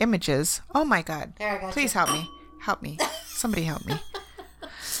images. Oh my God. There, I got Please you. help me. Help me. Somebody help me.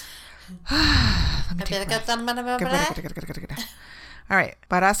 Let me take All right.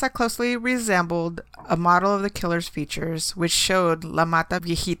 Barraza closely resembled a model of the killer's features, which showed La Mata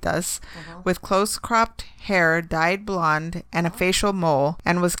Viejitas, with close-cropped hair dyed blonde and a facial mole,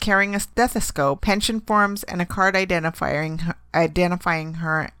 and was carrying a stethoscope, pension forms, and a card identifying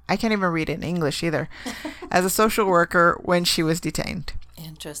her, I can't even read it in English either, as a social worker when she was detained.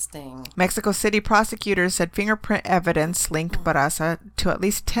 Interesting. Mexico City prosecutors said fingerprint evidence linked Barraza to at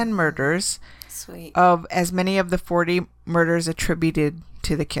least 10 murders, Sweet. of as many of the 40 murders attributed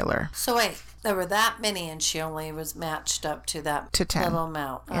to the killer. So wait, there were that many, and she only was matched up to that To 10. little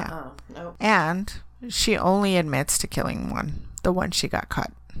amount. Yeah. Nope. And she only admits to killing one, the one she got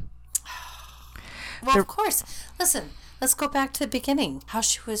caught. Well, of course. Listen, let's go back to the beginning. How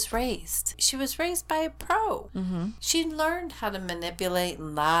she was raised. She was raised by a pro. Mm-hmm. She learned how to manipulate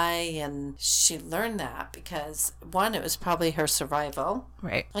and lie, and she learned that because, one, it was probably her survival.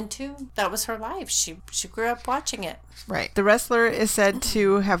 Right. And two, that was her life. She grew up watching it. Right. The wrestler is said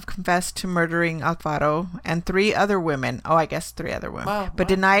to have confessed to murdering Alfaro and 3 other women. Oh, I guess 3 other women. Wow, but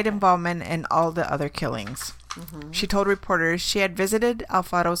wow, denied involvement in all the other killings. Mm-hmm. She told reporters she had visited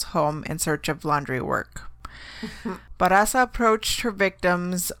Alfaro's home in search of laundry work. Barraza approached her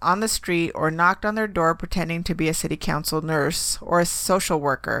victims on the street or knocked on their door pretending to be a city council nurse or a social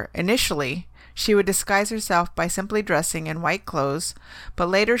worker. Initially, she would disguise herself by simply dressing in white clothes, but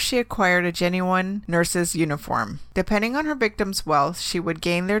later she acquired a genuine nurse's uniform. Depending on her victims' wealth, she would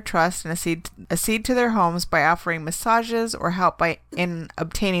gain their trust and accede to their homes by offering massages or help in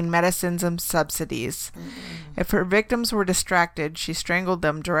obtaining medicines and subsidies. If her victims were distracted, she strangled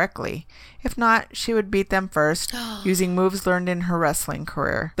them directly. If not, she would beat them first, using moves learned in her wrestling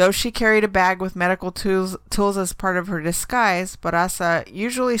career. Though she carried a bag with medical tools as part of her disguise, Barraza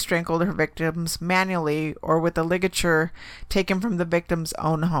usually strangled her victims manually or with a ligature taken from the victim's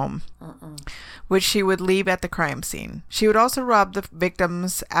own home. which she would leave at the crime scene. She would also rob the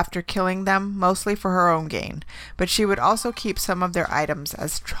victims after killing them, mostly for her own gain, but she would also keep some of their items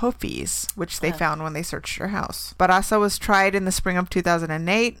as trophies, which they found when they searched her house. Barraza was tried in the spring of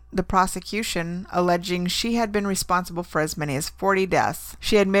 2008, the prosecution alleging she had been responsible for as many as 40 deaths.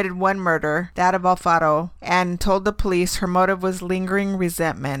 She admitted one murder, that of Alfaro, and told the police her motive was lingering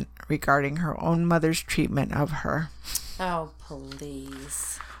resentment regarding her own mother's treatment of her. Oh,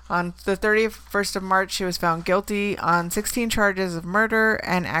 please. On the 31st of March, she was found guilty on 16 charges of murder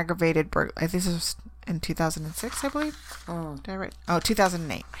and aggravated burglary. I think this was in 2006, I believe. Did I write?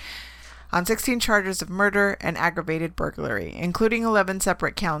 2008. On 16 charges of murder and aggravated burglary, including 11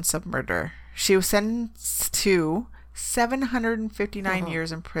 separate counts of murder. She was sentenced to 759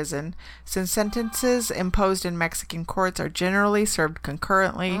 years in prison, since sentences imposed in Mexican courts are generally served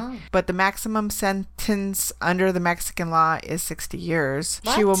concurrently, but the maximum sentence under the Mexican law is 60 years.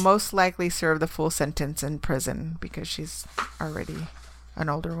 What? She will most likely serve the full sentence in prison because she's already an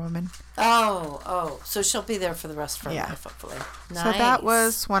older woman. So she'll be there for the rest of her life, hopefully. Nice. So that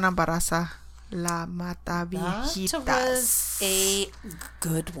was Juana Barraza, La Mataviejitas. That was a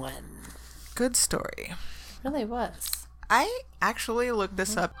good one. Good story. Really was. I actually looked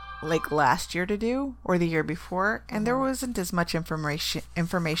this up like last year to do, or the year before, and there wasn't as much information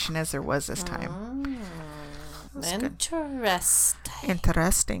as there was this time.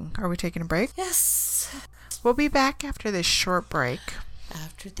 Interesting. Are we taking a break? Yes. We'll be back after this short break.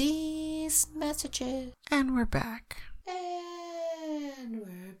 After these messages. And we're back.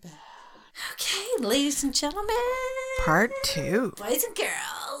 Okay, ladies and gentlemen. Part 2. Boys and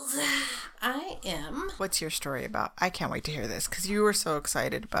girls. I am. What's your story about? I can't wait to hear this because you were so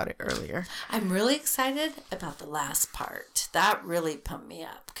excited about it earlier. I'm really excited about the last part. That really pumped me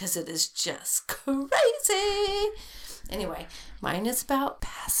up because it is just crazy. Anyway, mine is about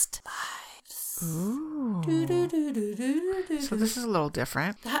past lives. Ooh. So this is a little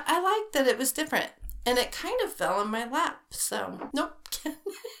different. I like that it was different. And it kind of fell in my lap. So, nope.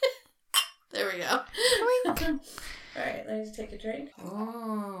 There we go. All right, let me just take a drink.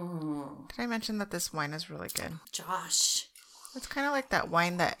 Oh. Did I mention that this wine is really good? Josh. It's kind of like that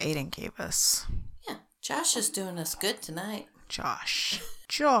wine that Aiden gave us. Yeah, Josh is doing us good tonight. Josh.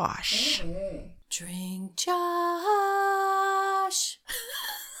 Drink Josh.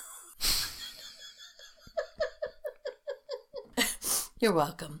 You're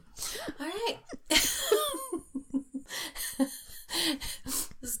welcome. All right.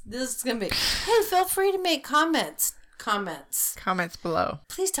 This is going to be... Hey, feel free to make comments below.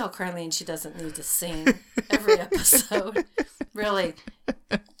 Please tell Carlene she doesn't need to sing every episode. Really.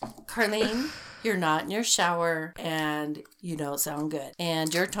 Carlene, you're not in your shower and you don't sound good.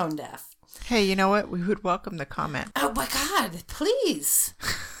 And you're tone deaf. Hey, you know what? We would welcome the comment. Oh my God, please.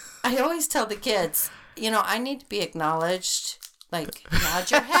 I always tell the kids, I need to be acknowledged. Like, nod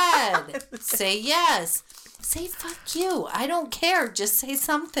your head. Say yes. Say fuck you. I don't care. Just say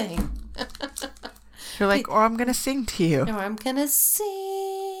something. You're like, or I'm going to sing to you. Or I'm going to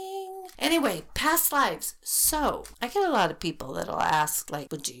sing. Anyway, past lives. So, I get a lot of people that'll ask, like,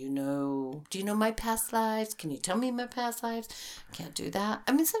 well, do you know my past lives? Can you tell me my past lives? I can't do that.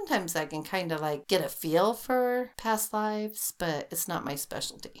 I mean, sometimes I can kind of like get a feel for past lives, but it's not my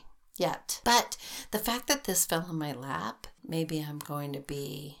specialty yet. But the fact that this fell in my lap, maybe I'm going to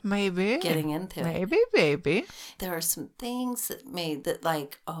be getting into it. Maybe, baby. There are some things that made that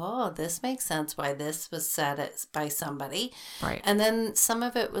like, oh, this makes sense why this was said by somebody. Right. And then some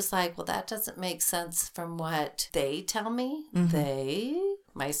of it was like, well, that doesn't make sense from what they tell me. Mm-hmm.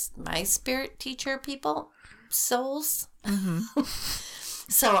 My spirit teacher people, souls. Mm-hmm.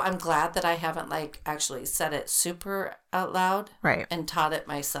 So I'm glad that I haven't like actually said it super out loud, right, and taught it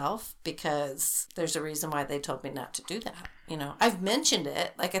myself, because there's a reason why they told me not to do that. I've mentioned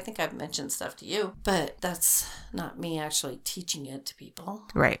it, like I think I've mentioned stuff to you, but that's not me actually teaching it to people.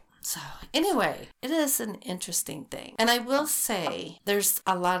 Right. So anyway, it is an interesting thing. And I will say there's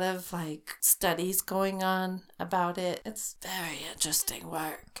a lot of like studies going on about it. It's very interesting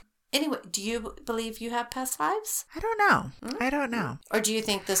work. Anyway, do you believe you have past lives? I don't know. I don't know. Or do you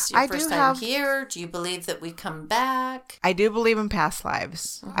think this is your first time here? Do you believe that we come back? I do believe in past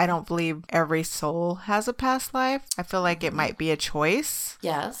lives. Mm-hmm. I don't believe every soul has a past life. I feel like it might be a choice.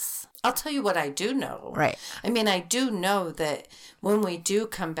 Yes. I'll tell you what I do know. Right. I mean, I do know that when we do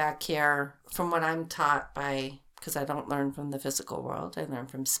come back here, from what I'm taught by because I don't learn from the physical world. I learn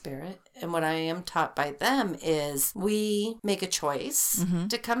from spirit. And what I am taught by them is we make a choice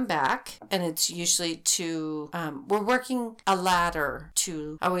to come back. And it's usually to, we're working a ladder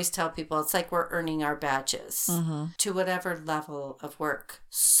to, I always tell people, it's like we're earning our badges to whatever level of work,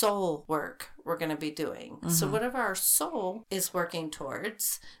 soul work we're going to be doing. So whatever our soul is working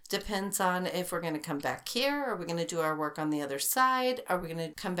towards depends on if we're going to come back here. Are we going to do our work on the other side? Are we going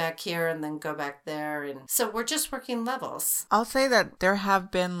to come back here and then go back there? And so we're just working levels. I'll say that there have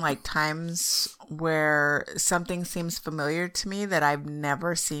been like times where something seems familiar to me that I've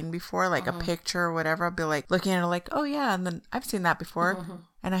never seen before, like a picture or whatever. I'll be like looking at it like, oh yeah, and then I've seen that before.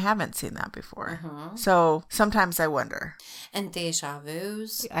 And I haven't seen that before. So sometimes I wonder. And deja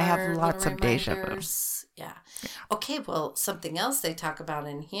vus. I have lots of deja vu. Yeah. Okay, well, something else they talk about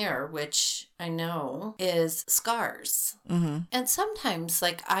in here, which I know, is scars. And sometimes,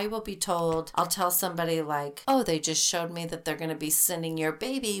 like, I will be told, I'll tell somebody, like, oh, they just showed me that they're going to be sending your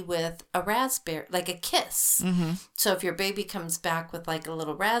baby with a raspberry, like a kiss. So if your baby comes back with, like, a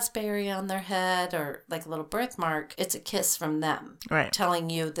little raspberry on their head or, like, a little birthmark, it's a kiss from them. Right. Telling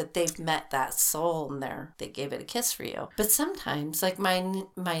you that they've met that soul and they gave it a kiss for you. But sometimes, like, my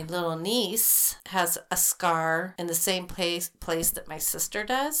little niece has a scar in the same place that my sister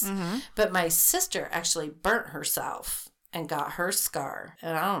does, but my sister actually burnt herself and got her scar.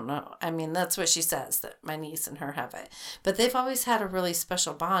 And I don't know. I mean, that's what she says, that my niece and her have it. But they've always had a really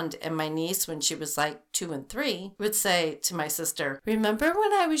special bond. And my niece, when she was like 2 and 3, would say to my sister, remember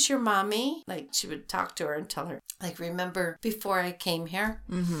when I was your mommy? Like, she would talk to her and tell her, like, remember before I came here?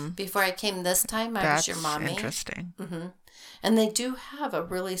 Before I came this time, I was your mommy. That's interesting. And they do have a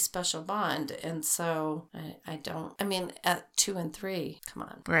really special bond. And so I mean, at 2 and 3, come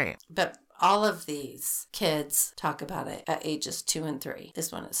on. Right. But all of these kids talk about it at ages 2 and 3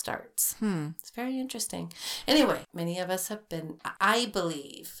 is when it starts. It's very interesting. Anyway, many of us I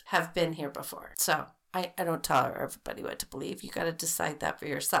believe, have been here before. So I don't tell everybody what to believe. You got to decide that for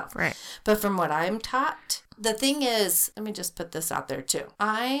yourself. Right. But from what I'm taught, the thing is, let me just put this out there too.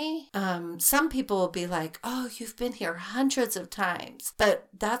 Some people will be like, oh, you've been here hundreds of times, but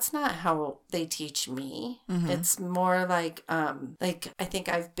that's not how they teach me. It's more like I think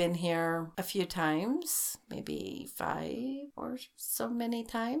I've been here a few times, maybe 5 or so many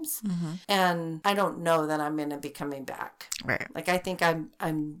times. And I don't know that I'm going to be coming back. Right. Like, I think I'm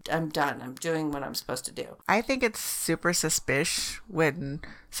done. I'm doing what I'm supposed to do. I think it's super suspicious when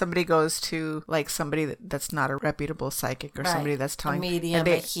somebody goes to like somebody that's not a reputable psychic or somebody that's telling a medium,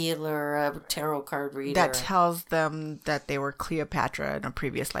 a healer, a tarot card reader that tells them that they were Cleopatra in a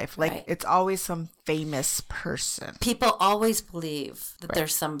previous life. Like it's always some famous person. People always believe that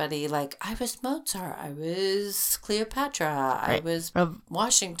there's somebody like, I was Mozart, I was Cleopatra, I was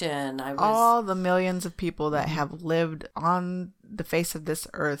Washington, I was all the millions of people that have lived on the face of this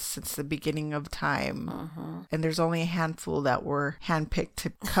earth since the beginning of time. And there's only a handful that were handpicked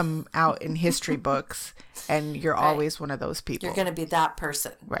to come out in history books. And you're always one of those people. You're going to be that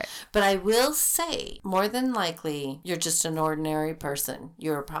person. Right. But I will say, more than likely, you're just an ordinary person.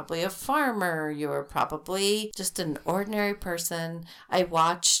 You're probably a farmer. You're probably just an ordinary person. I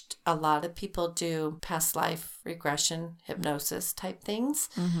watched a lot of people do past life regression, hypnosis type things.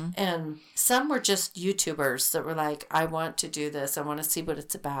 And some were just YouTubers that were like, I want to do this. I want to see what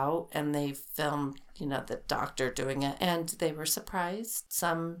it's about. And they filmed, the doctor doing it. And they were surprised.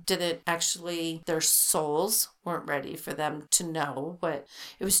 Some didn't actually, their souls weren't ready for them to know what,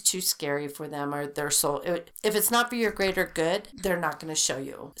 it was too scary for them, or their soul. If it's not for your greater good, they're not going to show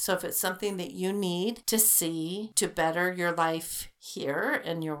you. So if it's something that you need to see to better your life here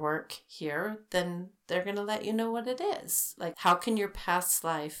and your work here, then they're going to let you know what it is. Like, how can your past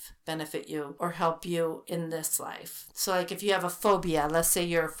life benefit you or help you in this life? So like, if you have a phobia, let's say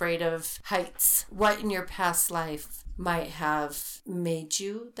you're afraid of heights, what in your past life might have made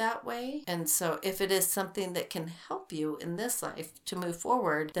you that way? And so if it is something that can help you in this life to move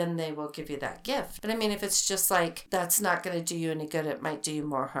forward, then they will give you that gift. But I mean, if it's just like, that's not going to do you any good, it might do you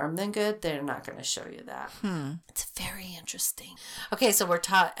more harm than good, they're not going to show you that. It's very interesting. Okay, so we're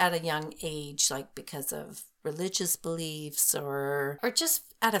taught at a young age, like because of religious beliefs or just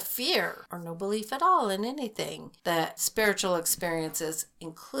out of fear or no belief at all in anything, that spiritual experiences,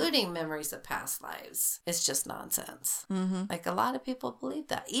 including memories of past lives, is just nonsense. Like, a lot of people believe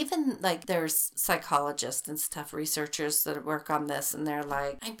that. Even like, there's psychologists and stuff, researchers that work on this, and they're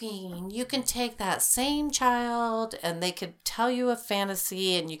like, I mean, you can take that same child and they could tell you a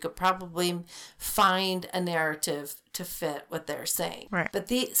fantasy and you could probably find a narrative to fit what they're saying. Right.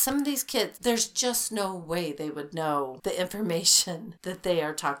 But some of these kids, there's just no way they would know the information that they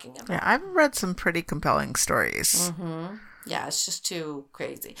are talking about. Yeah, I've read some pretty compelling stories. Mm-hmm. Yeah, it's just too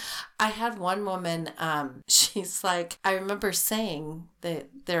crazy. I had one woman, she's like, I remember saying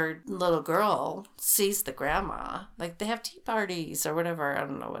that their little girl sees the grandma. Like, they have tea parties or whatever. I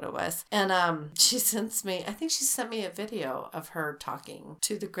don't know what it was. And she sent me a video of her talking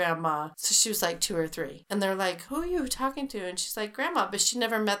to the grandma. So she was like 2 or 3. And they're like, who are you talking to? And she's like, grandma. But she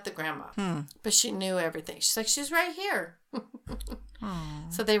never met the grandma. But she knew everything. She's like, she's right here.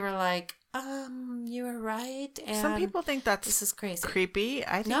 So they were like, you were right. And some people think this is crazy. Creepy.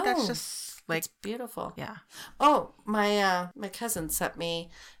 I think that's just like it's beautiful. Yeah. Oh, my cousin sent me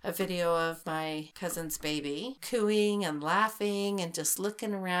a video of my cousin's baby cooing and laughing and just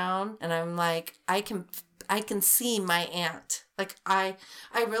looking around, and I'm like, I can see my aunt. Like, I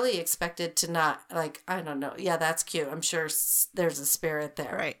really expected to not, like, I don't know. Yeah, that's cute. I'm sure there's a spirit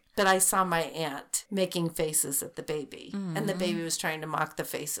there. Right. But I saw my aunt making faces at the baby. And the baby was trying to mock the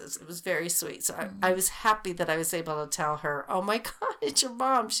faces. It was very sweet. So I was happy that I was able to tell her, oh my God, it's your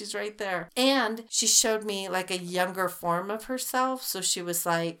mom. She's right there. And she showed me like a younger form of herself. So she was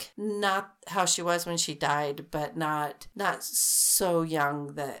like, not how she was when she died, but not so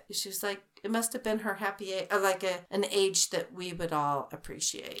young that she was like, it must have been her happy age, like an age that we would all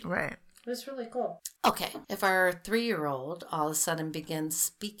appreciate. Right. It was really cool. Okay, if our 3-year-old all of a sudden begins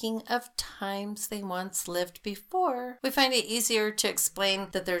speaking of times they once lived before, we find it easier to explain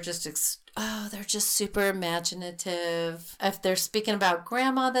that they're just they're just super imaginative. If they're speaking about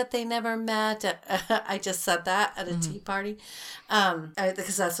grandma that they never met, I just said that at a tea party,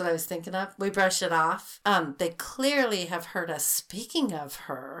 because that's what I was thinking of. We brush it off. They clearly have heard us speaking of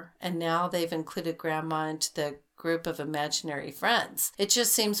her, and now they've included grandma into the group of imaginary friends. It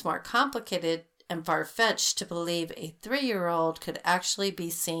just seems more complicated and far-fetched to believe a 3-year-old could actually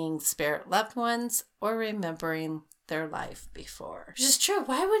be seeing spirit loved ones or remembering their life before. Which is true.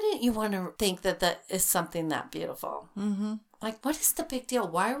 Why wouldn't you want to think that that is something that beautiful? Mm-hmm. Like, what is the big deal?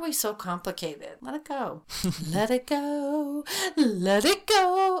 Why are we so complicated? Let it go. Let it go. Let it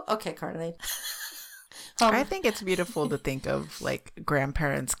go. Okay, Carly. I think it's beautiful to think of like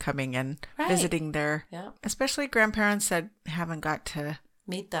grandparents coming and visiting their, especially grandparents that haven't got to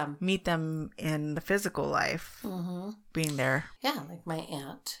meet them in the physical life, being there. Yeah, like my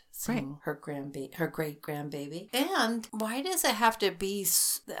aunt seeing her great grandbaby. And why does it have to be?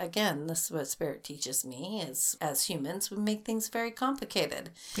 Again, this is what Spirit teaches me: is as humans, we make things very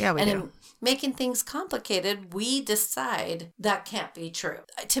complicated. Yeah, we do. In making things complicated, we decide that can't be true.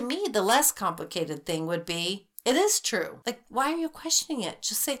 To me, the less complicated thing would be, it is true. Like, why are you questioning it?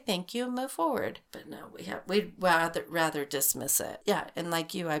 Just say thank you and move forward. But no, we'd rather dismiss it. Yeah, and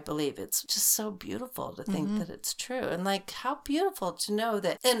like you, I believe it's just so beautiful to think that it's true. And like, how beautiful to know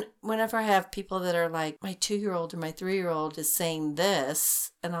that. And whenever I have people that are like, my 2-year-old or my 3-year-old is saying this,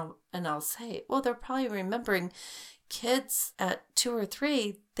 and I'll say, well, they're probably remembering kids at 2 or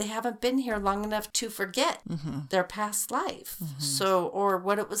 3, they haven't been here long enough to forget their past life. So, or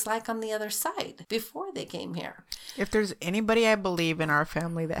what it was like on the other side before they came here. If there's anybody I believe in our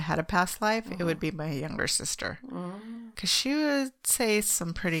family that had a past life, it would be my younger sister. Because she would say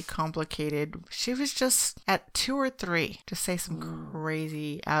some pretty complicated, she was just at 2 or 3, just say some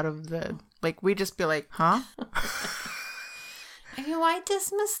crazy out of the, like, we'd just be like, huh? I mean, why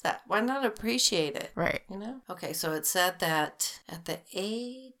dismiss that? Why not appreciate it? Right. You know? Okay, so it said that at the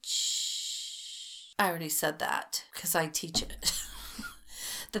age... I already said that because I teach it.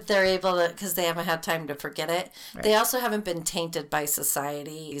 That they're able to, because they haven't had time to forget it. Right. They also haven't been tainted by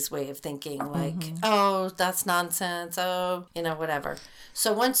society's way of thinking, like, oh, that's nonsense, oh, whatever.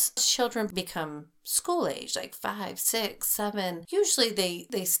 So once children become school age, like 5, 6, 7, usually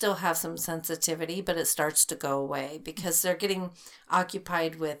they still have some sensitivity, but it starts to go away because they're getting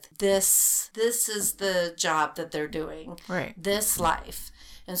occupied with this. This is the job that they're doing. Right. This life.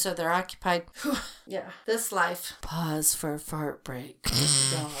 And so they're occupied. This life. Pause for a fart break.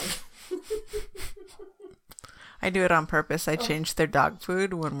 Dog. I do it on purpose. I change their dog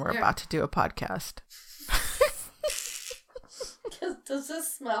food when we're about to do a podcast. Does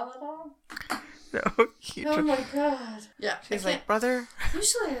this smell at all? No. Oh my God. Yeah. She's like, brother.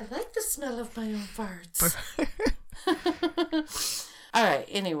 Usually I like the smell of my own farts. All right,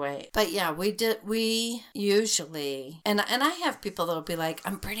 anyway. But yeah, we usually, and I have people that'll be like,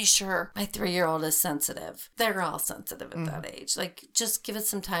 I'm pretty sure my 3-year-old is sensitive. They're all sensitive at that age. Like, just give it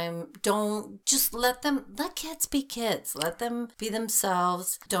some time. Don't, just let kids be kids. Let them be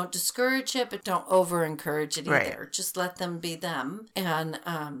themselves. Don't discourage it, but don't over encourage it either. Right. Just let them be them. And,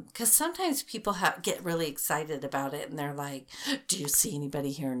 because sometimes people get really excited about it and they're like, do you see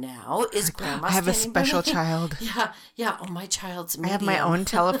anybody here now? Is grandma I have a standing by special me?" child. Yeah. Oh, my child's medium. I have my own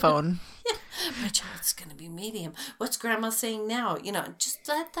telephone. My child's going to be medium. What's grandma saying now? Just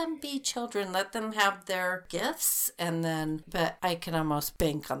let them be children. Let them have their gifts. And then, but I can almost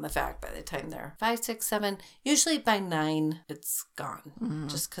bank on the fact by the time they're 5, 6, 7, usually by 9, it's gone.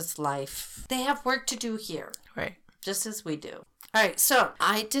 Just because life, they have work to do here. Right. Just as we do. All right, so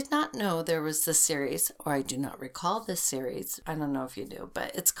I did not know there was this series, or I do not recall this series. I don't know if you do,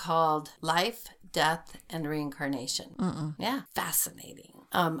 but it's called Life, Death, and Reincarnation. Yeah, fascinating.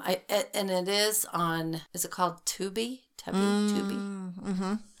 And it is on, is it called Tubi? Tubi?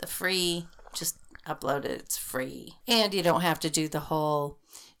 Mm-hmm. The free, just upload it, it's free. And you don't have to do the whole,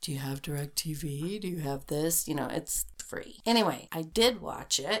 do you have DirecTV? Do you have this? It's free. Anyway, I did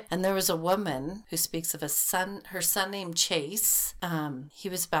watch it, and there was a woman who speaks of her son named Chase. He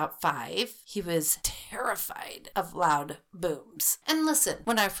was about 5. He was terrified of loud booms. And listen,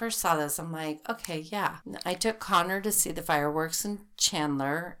 when I first saw this, I'm like, okay, yeah. I took Connor to see the fireworks in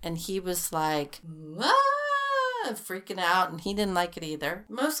Chandler, and he was like, freaking out, and he didn't like it either.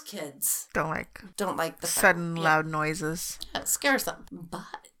 Most kids Don't like the sudden fireworks. loud noises. It scares them. But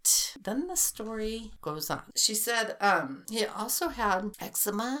then the story goes on. She said he also had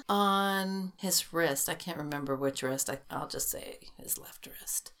eczema on his wrist. I can't remember which wrist. I'll just say his left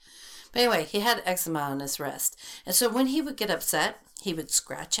wrist. But anyway, he had eczema on his wrist. And so when he would get upset, he would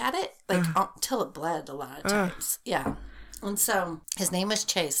scratch at it, like until it bled a lot of times. Yeah. And so his name was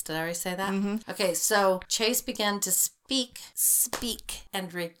Chase. Did I already say that? Mm-hmm. Okay, so Chase began to speak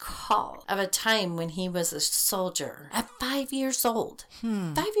and recall of a time when he was a soldier at 5 years old.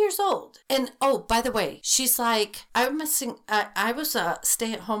 5 years old. And oh, by the way, she's like, I was a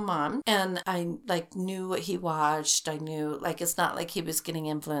stay-at-home mom, and I knew what he watched. I knew, it's not like he was getting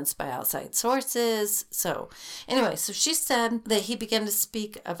influenced by outside sources. So anyway, so she said that he began to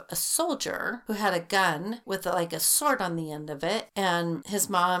speak of a soldier who had a gun with a sword on the end of it, and his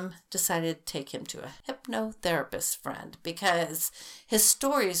mom decided to take him to a hypnotherapist friend because his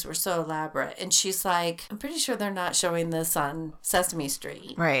stories were so elaborate. And she's like, I'm pretty sure they're not showing this on Sesame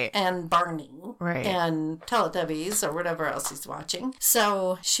Street. Right. And Barney. Right. And Teletubbies or whatever else he's watching.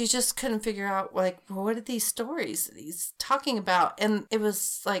 So she just couldn't figure out, what are these stories that he's talking about? And it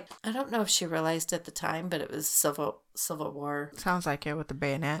was I don't know if she realized at the time, but it was Civil War. Sounds like it with the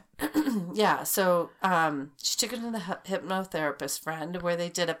bayonet. Yeah, so she took him to the hypnotherapist friend where they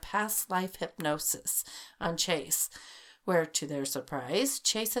did a past life hypnosis on Chase, where, to their surprise,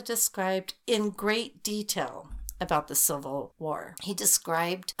 Chase had described in great detail about the Civil War. He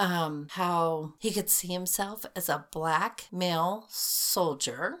described how he could see himself as a black male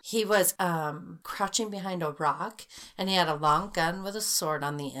soldier. He was crouching behind a rock, and he had a long gun with a sword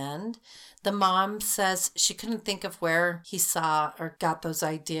on the end. The mom says she couldn't think of where he saw or got those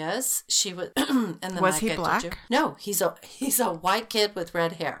ideas. She was, and then Was he black? No, he's a white kid with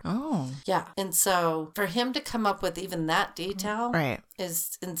red hair. Oh, Yeah, and so for him to come up with even that detail, right.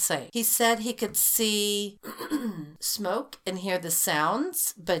 is insane. He said he could see smoke and hear the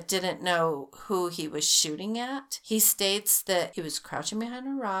sounds, but didn't know who he was shooting at. He states that he was crouching behind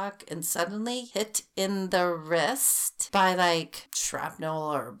a rock and suddenly hit in the wrist by shrapnel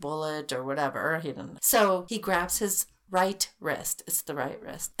or a bullet or whatever. He didn't. So he grabs his right wrist. It's the right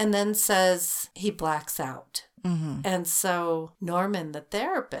wrist. And then says he blacks out. Mm-hmm. And so Norman, the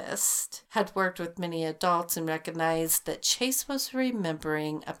therapist, had worked with many adults and recognized that Chase was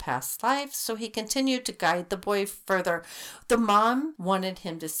remembering a past life, so he continued to guide the boy further. The mom wanted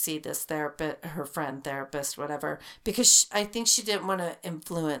him to see this therapist, her friend therapist, whatever, because I think she didn't want to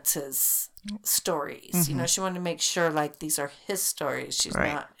influence his stories. Mm-hmm. She wanted to make sure these are his stories. She's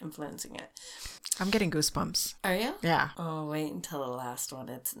Right. not influencing it. I'm getting goosebumps. Are you? Yeah. Oh, wait until the last one.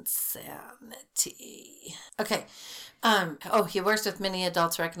 It's insanity. Okay. He works with many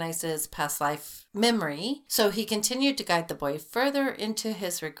adults, recognizes past life memory. So he continued to guide the boy further into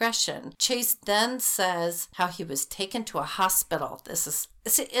his regression. Chase then says how he was taken to a hospital. This is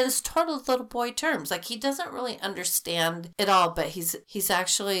in his total little boy terms. He doesn't really understand it all, but he's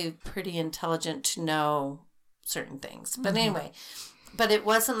actually pretty intelligent to know certain things. But anyway, but it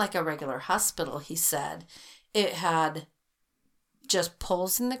wasn't like a regular hospital, he said. It had just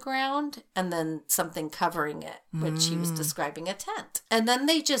poles in the ground and then something covering it, which he was describing a tent. And then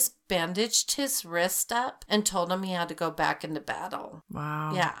they just bandaged his wrist up and told him he had to go back into battle.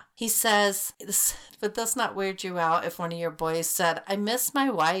 Wow. Yeah. He says, but that's not weird you out if one of your boys said, I miss my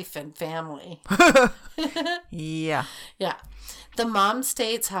wife and family. Yeah. Yeah. The mom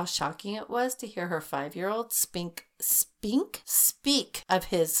states how shocking it was to hear her 5-year-old speak of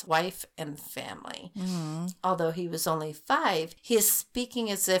his wife and family. Although he was only 5, he is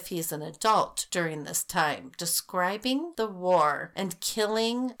speaking as if he's an adult during this time, describing the war and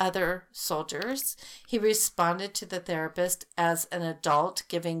killing other soldiers. He responded to the therapist as an adult,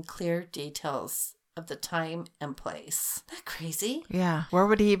 giving clear details of the time and place. Isn't that crazy? Yeah. Where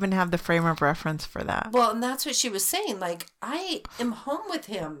would he even have the frame of reference for that? Well, and that's what she was saying. Like, I am home with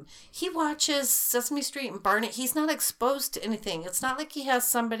him. He watches Sesame Street and Barney. He's not exposed to anything. It's not like he has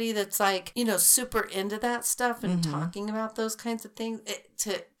somebody that's like, super into that stuff and talking about those kinds of things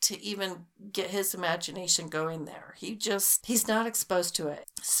to even get his imagination going there. He's not exposed to it.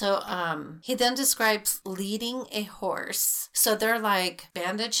 So he then describes leading a horse. So they're like,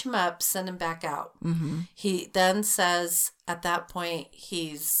 bandage him up, send him back out. He then says at that point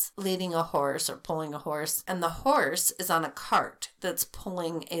he's leading a horse or pulling a horse, and the horse is on a cart that's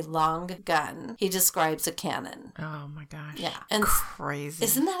pulling a long gun. He describes a cannon. Oh my gosh. Yeah. And crazy.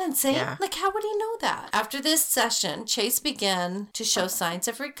 Isn't that insane? Yeah. Like, how would he know that? After this session, Chase began to show signs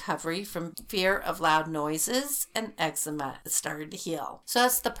of recovery from fear of loud noises, and eczema started to heal. So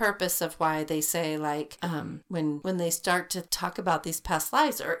that's the purpose of why they say, like, when they start to talk about these past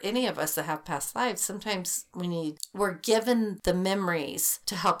lives, or any of us that have past lives, sometimes we're given the memories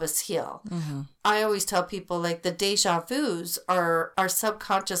to help us heal. I always tell people, like, the deja vus are our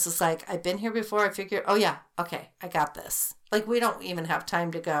subconscious is like, I've been here before. I figured, oh yeah, okay, I got this. Like, we don't even have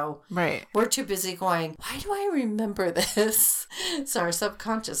time to go. Right. We're too busy going, why do I remember this? So our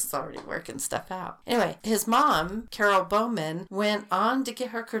subconscious is already working stuff out. Anyway, his mom, Carol Bowman, went on to get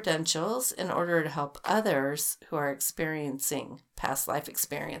her credentials in order to help others who are experiencing past life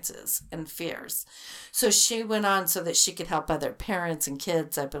experiences and fears. So she went on so that she could help other parents and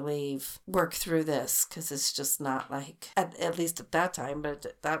kids, I believe, work through this, because it's just not like, at least at that time, but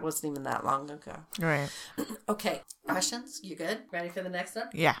that wasn't even that long ago. Right. Okay. Questions? You good? Ready for the next one?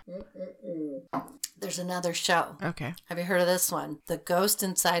 Yeah. There's another show. Okay. Have you heard of this one? The Ghost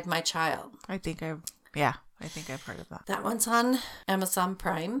Inside My Child. I think I've heard of that. That one's on Amazon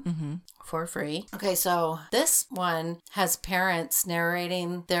Prime for free. Okay, so this one has parents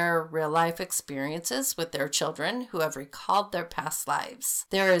narrating their real life experiences with their children who have recalled their past lives.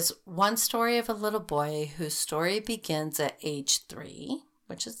 There is one story of a little boy whose story begins at age 3,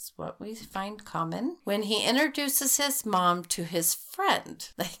 which is what we find common, when he introduces his mom to his friend.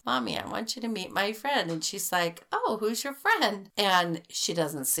 Like, Mommy, I want you to meet my friend. And she's like, oh, who's your friend? And she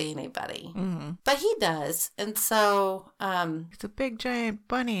doesn't see anybody. But he does. And so It's a big giant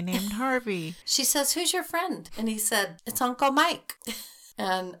bunny named Harvey. she says, who's your friend? And he said, it's Uncle Mike.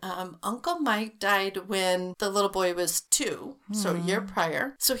 And Uncle Mike died when the little boy was 2, so a year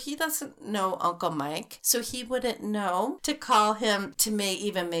prior. So he doesn't know Uncle Mike. So he wouldn't know to call him to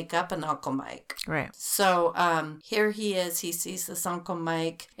even make up an Uncle Mike. Right. So here he is. He sees this Uncle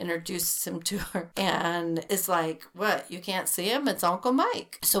Mike, introduces him to her, and is like, what? You can't see him? It's Uncle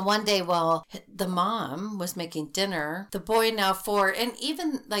Mike. So one day while the mom was making dinner, the boy, now 4, and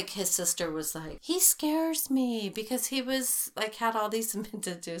even like his sister was like, he scares me, because he was like, had all these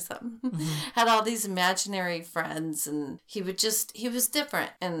to do something. Had all these imaginary friends, and he was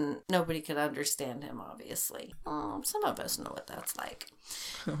different, and nobody could understand him, obviously. Some of us know what that's like.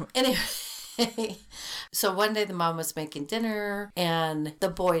 Anyway. So one day the mom was making dinner, and the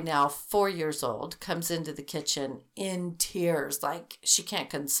boy, now 4 years old, comes into the kitchen in tears. Like, she can't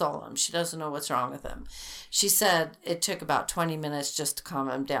console him. She doesn't know what's wrong with him. She said it took about 20 minutes just to calm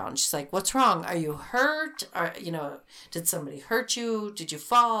him down. She's like, what's wrong? Are you hurt? Or, did somebody hurt you? Did you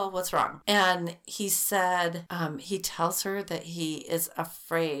fall? What's wrong? And he said, he tells her that he is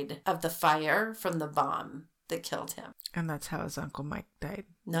afraid of the fire from the bomb that killed him. And that's how his Uncle Mike died.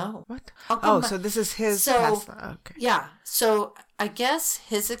 No. What? Uncle so this is his So, past. Okay. Yeah. So I guess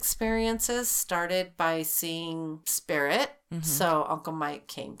his experiences started by seeing spirit. So Uncle Mike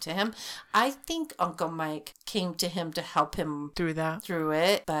came to him. I think Uncle Mike came to him to help him Through that. through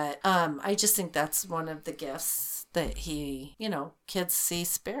it. But I just think that's one of the gifts that he, kids see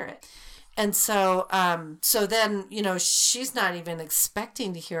spirit. And so, so then, she's not even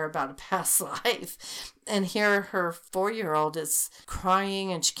expecting to hear about a past life. And here her 4-year-old is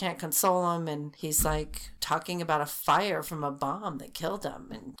crying and she can't console him. And he's like talking about a fire from a bomb that killed him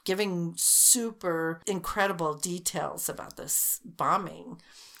and giving super incredible details about this bombing.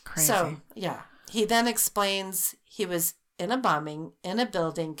 Crazy. So, yeah. He then explains he was in a bombing in a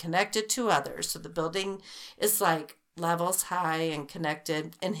building connected to others. So the building is like levels high and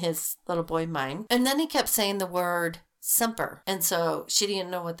connected in his little boy mind. And then he kept saying the word Semper. And so she didn't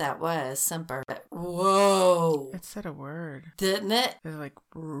know what that was, Semper. But, whoa. It said a word. Didn't it? It was like...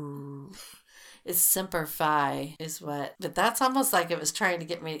 It's Semper Fi is what. But that's almost like it was trying to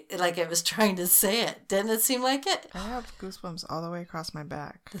get me, like it was trying to say it. Didn't it seem like it? I have goosebumps all the way across my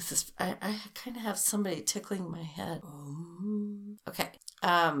back. I kind of have somebody tickling my head. Okay.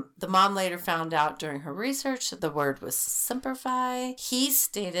 The mom later found out during her research that the word was Semper Fi. He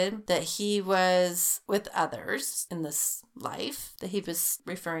stated that he was with others in this life that he was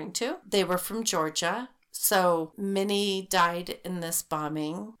referring to. They were from Georgia. So many died in this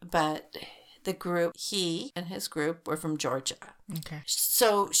bombing, but the group, he and his group, were from Georgia. Okay.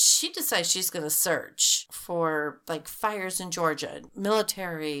 So she decides she's going to search for like fires in Georgia,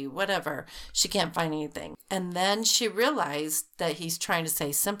 military, whatever. She can't find anything. And then she realized that he's trying to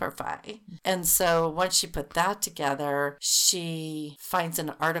say Semper Fi. And so once she put that together, she finds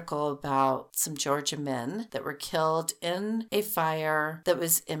an article about some Georgia men that were killed in a fire that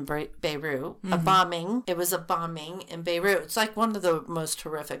was in Beirut. A bombing. It was a bombing in Beirut. It's like one of the most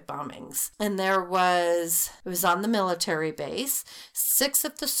horrific bombings. And it was on the military base. 6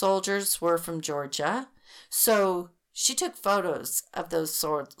 of the soldiers were from Georgia. So she took photos of those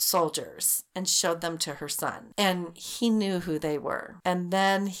soldiers and showed them to her son. And he knew who they were. And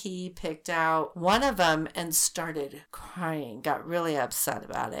then he picked out one of them and started crying, got really upset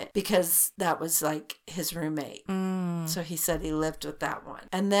about it because that was like his roommate. So he said he lived with that one.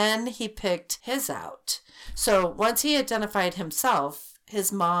 And then he picked his out. So once he identified himself,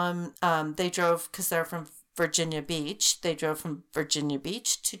 his mom, they drove, because they're from Virginia Beach. They drove from Virginia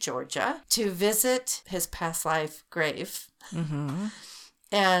Beach to Georgia to visit his past life grave. Mm-hmm.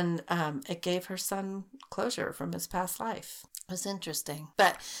 And it gave her son closure from his past life. It was interesting.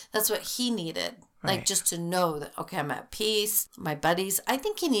 But that's what he needed. Right. Like just to know that, okay, I'm at peace. My buddies, I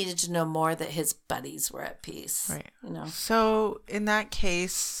think he needed to know more that his buddies were at peace. Right. So in that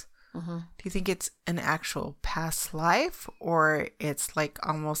case... Mm-hmm. Do you think it's an actual past life or it's like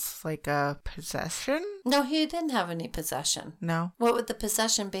almost like a possession? No, he didn't have any possession. No. What would the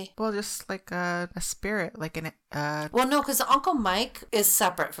possession be? Well, just like a spirit, like an... Well, no, because Uncle Mike is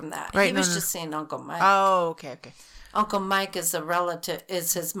separate from that. Right, he was just saying Uncle Mike. Oh, okay. Uncle Mike is a relative,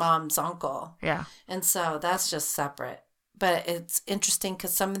 is his mom's uncle. Yeah. And so that's just separate. But it's interesting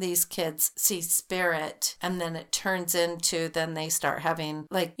because some of these kids see spirit and then it turns into, then they start having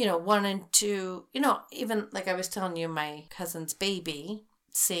like, 1 and 2, even like I was telling you, my cousin's baby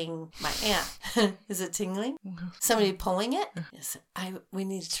seeing my aunt. Is it tingling? Somebody pulling it? Yes. We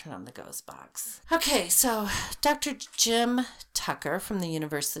need to turn on the ghost box. Okay, so Dr. Jim Tucker from the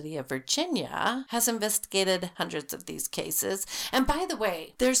University of Virginia has investigated hundreds of these cases. And by the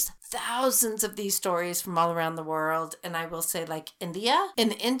way, there's thousands of these stories from all around the world. And I will say like India.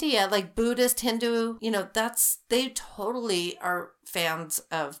 In India, like Buddhist, Hindu, they totally are fans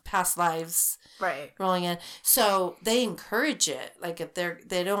of past lives. Right. Rolling in. So they encourage it. Like if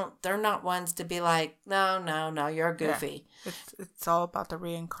they're not ones to be like, no, you're goofy. Yeah. It's all about the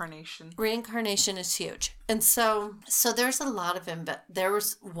reincarnation. Reincarnation is huge. And so there's a lot of there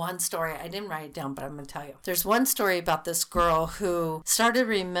was one story, I didn't write it down, but I'm going to tell you. There's one story about this girl who started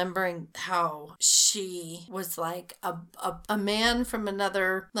remembering how she was like a man from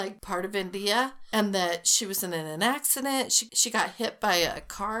another like part of India, and that she was in an accident. She got hit by a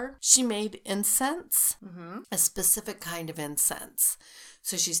car. She made incense, a specific kind of incense.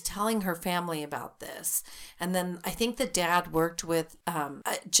 So she's telling her family about this. And then I think the dad worked with,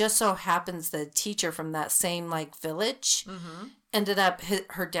 just so happens the teacher from that same like village ended up,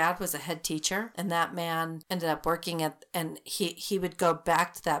 her dad was a head teacher, and that man ended up working and he would go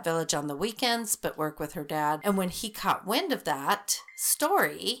back to that village on the weekends, but work with her dad. And when he caught wind of that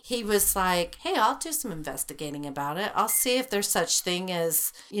story, he was like, hey, I'll do some investigating about it. I'll see if there's such thing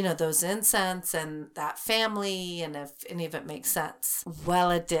as, those incense and that family, and if any of it makes sense.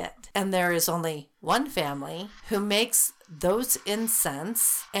 Well, it did. And there is only one family who makes those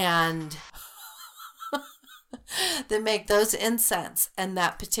incense, and that make those incense and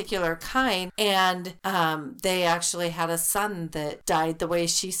that particular kind. And they actually had a son that died the way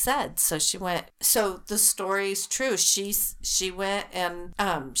she said. So she went. So the story's true. She went and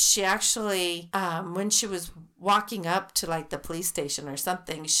she actually when she was walking up to like the police station or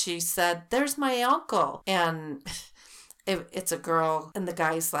something, she said, "There's my uncle," and it's a girl, and the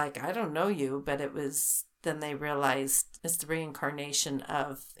guy's like, "I don't know you," but it was. Then they realized it's the reincarnation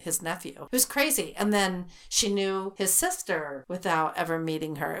of his nephew. It was crazy. And then she knew his sister without ever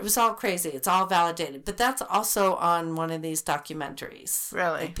meeting her. It was all crazy. It's all validated. But that's also on one of these documentaries.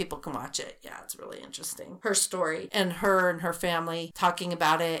 Really? Like, people can watch it. Yeah, it's really interesting. Her story and her family talking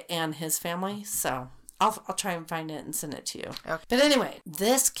about it and his family. So I'll try and find it and send it to you. Okay. But anyway,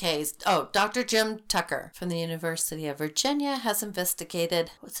 this case, Dr. Jim Tucker from the University of Virginia has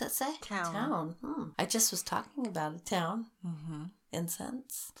investigated, what's that say? Town. I just was talking about a town. Mm-hmm.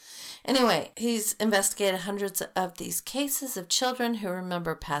 Incense. Anyway, he's investigated hundreds of these cases of children who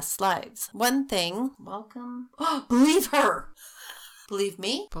remember past lives. One thing, welcome. Oh, believe her. Believe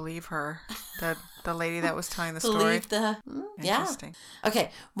me? Believe her. The lady that was telling the story. Believe the... Interesting. Yeah. Okay.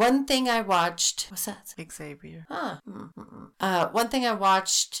 One thing I watched... What's that? Xavier. One thing I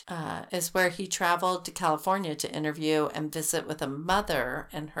watched is where he traveled to California to interview and visit with a mother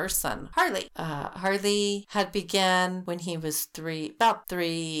and her son, Harley. Harley had began when he was about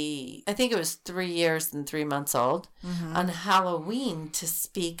 3 years and 3 months old, on Halloween to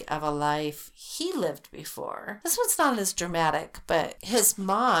speak of a life he lived before. This one's not as dramatic, but his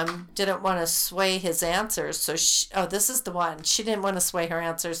mom didn't want to sway his answers, so this is the one. She didn't want to sway her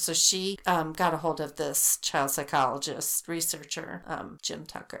answers, so she got a hold of this child psychologist, researcher, Jim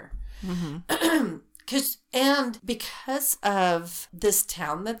Tucker. Because of this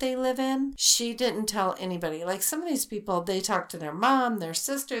town that they live in, she didn't tell anybody. Like, some of these people, they talk to their mom, their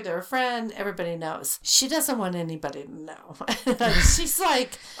sister, their friend, everybody knows. She doesn't want anybody to know. She's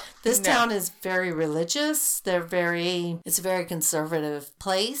like, this town is very religious. It's a very conservative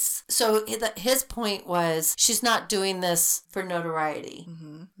place. So his point was, she's not doing this for notoriety.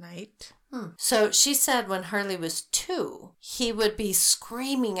 Night. So she said when Harley was 2, he would be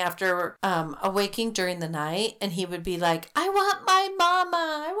screaming after awaking during the night, and he would be like, "I want my mama,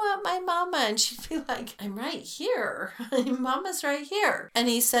 I want my mama." And she'd be like, "I'm right here. Mama's right here." And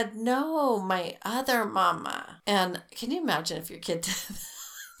he said, "No, my other mama." And can you imagine if your kid did that?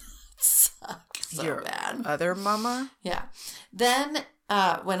 Sucks so Your bad. Other mama? Yeah. Then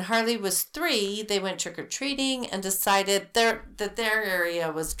when Harley was 3, they went trick-or-treating and decided that their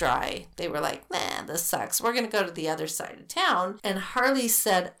area was dry. They were like, "Man, this sucks. We're going to go to the other side of town." And Harley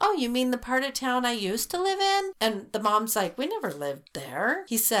said, "Oh, you mean the part of town I used to live in?" And the mom's like, "We never lived there."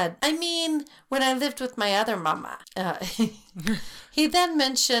 He said, "I mean, when I lived with my other mama." He then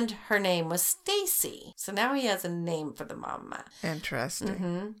mentioned her name was Stacy. So now he has a name for the mama.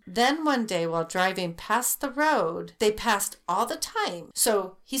 Interesting. Then one day while driving past the road, they passed all the time.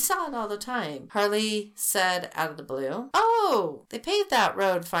 So he saw it all the time. Harley said out of the blue, "Oh, they paved that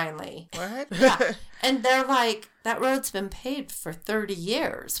road finally." What? Yeah. And they're like, "That road's been paved for 30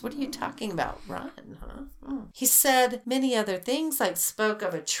 years. What are you talking about? Run, huh?" He said many other things, like spoke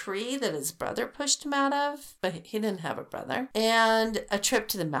of a tree that his brother pushed him out of, but he didn't have a brother, and a trip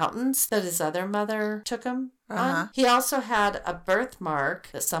to the mountains that his other mother took him on. He also had a birthmark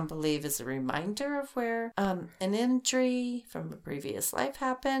that some believe is a reminder of where an injury from a previous life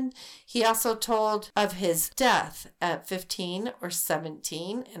happened. He also told of his death at 15 or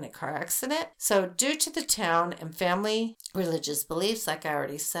 17 in a car accident. So due to the town and family religious beliefs, like I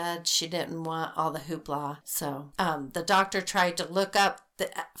already said, she didn't want all the hoopla. So the doctor tried to look up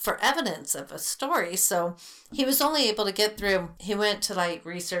for evidence of a story. So he was only able to get through, he went to like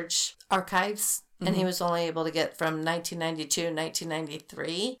research archives, and he was only able to get from 1992 and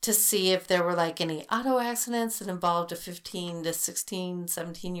 1993 to see if there were like any auto accidents that involved a 15 to 16,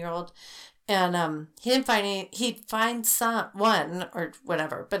 17-year-old. And he didn't find any. He'd find one or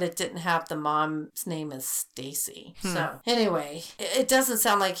whatever, but it didn't have the mom's name as Stacy. So anyway, it doesn't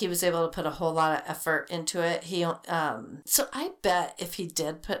sound like he was able to put a whole lot of effort into it. So I bet if he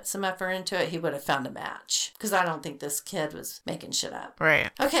did put some effort into it, he would have found a match, because I don't think this kid was making shit up.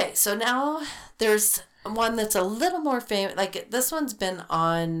 Right. Okay, so now there's one that's a little more famous. Like, this one's been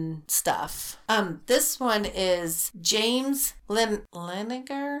on stuff. This one is James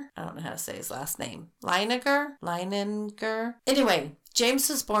Leininger. I don't know how to say his last name. Leininger. Anyway, James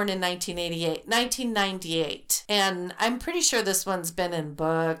was born in 1998, and I'm pretty sure this one's been in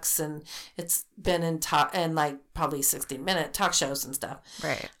books, and it's been in like probably 60-minute talk shows and stuff.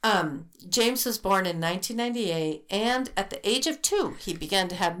 Right. James was born in 1998, and at the age of 2, he began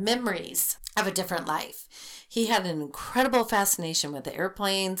to have memories of a different life. He had an incredible fascination with the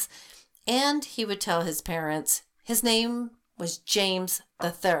airplanes, and he would tell his parents his name was James the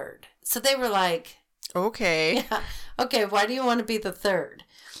Third. So they were like, Okay. yeah, okay, why do you want to be the third?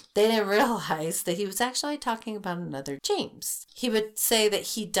 They didn't realize that he was actually talking about another James. He would say that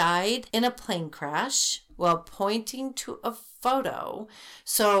he died in a plane crash while pointing to a photo.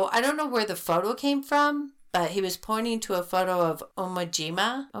 So I don't know where the photo came from, but he was pointing to a photo of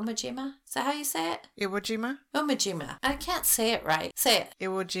Omajima. Omajima? Is that how you say it? Iwo Jima? Omajima. I can't say it right. Say it.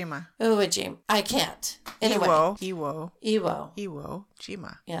 Iwo Jima. Omajima. I can't. Anyway. Iwo Iwo.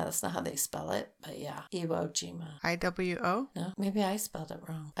 Jima. Yeah, that's not how they spell it, but yeah. Iwo Jima. IWO? No, maybe I spelled it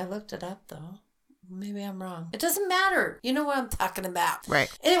wrong. I looked it up though. Maybe I'm wrong. It doesn't matter. You know what I'm talking about.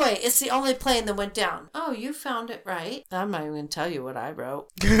 Right. Anyway, it's the only plane that went down. Oh, you found it right. I'm not even going to tell you what I wrote.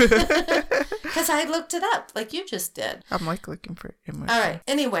 Because I looked it up like you just did. I'm like looking for it. All right.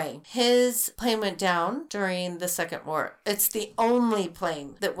 Anyway, his plane went down during the Second War. It's the only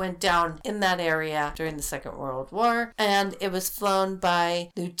plane that went down in that area during the Second World War. And it was flown by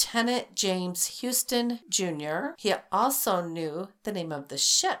Lieutenant James Houston Jr. He also knew the name of the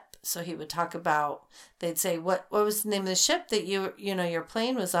ship. So he would talk about, they'd say, what was the name of the ship that your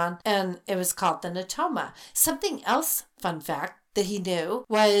plane was on? And it was called the Natoma. Something else, fun fact, that he knew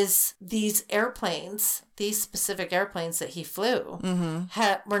was these airplanes, these specific airplanes that he flew,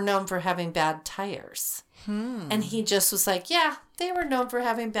 were known for having bad tires. And he just was like, yeah, they were known for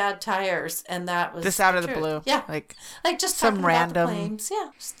having bad tires. And that was this out of the truth. blue. Yeah. Like just some talking random about the planes. Yeah.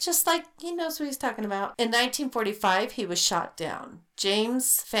 Just like he knows what he's talking about. In 1945, he was shot down.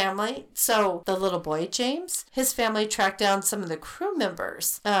 James' family, so the little boy James, his family tracked down some of the crew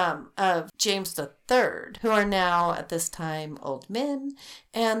members of James the Third, who are now at this time old men,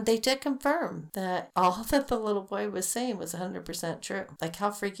 and they did confirm that all that the little boy was saying was 100% true. Like,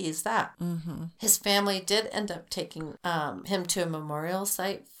 how freaky is that? His family did end up taking him to a memorial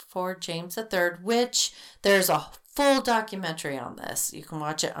site for James the Third, which there's a full documentary on this. You can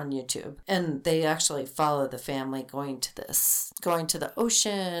watch it on YouTube. And they actually follow the family going to the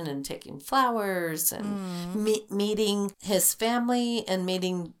ocean and taking flowers and meeting his family and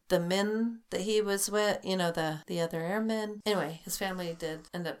meeting the men that he was with, the other airmen. Anyway, his family did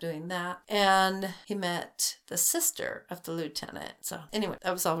end up doing that. And he met the sister of the lieutenant. So anyway,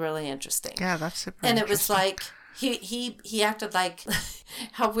 that was all really interesting. Yeah, that's super And it interesting. was like, he acted like,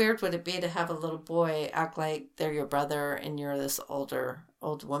 how weird would it be to have a little boy act like they're your brother and you're this old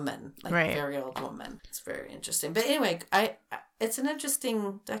woman, like Right. very old woman. It's very interesting. But anyway, it's an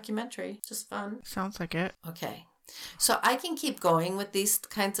interesting documentary. Just fun. Sounds like it. Okay. So I can keep going with these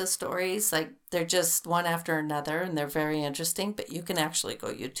kinds of stories. Like, they're just one after another and they're very interesting, but you can actually go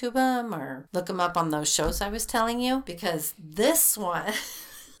YouTube them or look them up on those shows I was telling you, because this one,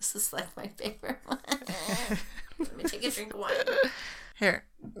 this is like my favorite one. Let me take a drink of wine. Here,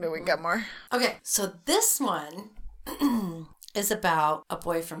 we got more. Okay, so this one is about a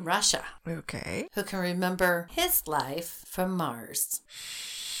boy from Russia Okay. who can remember his life from Mars.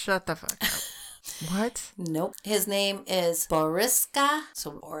 Shut the fuck up. What? Nope. His name is Boriska,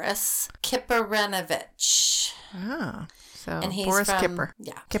 so Boris Kiperenovich. Oh. So And he's Boris from, Kipper.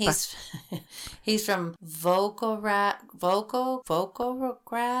 Yeah, Kippa. he's from Volgograd,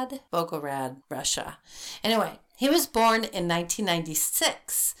 Russia. Anyway, he was born in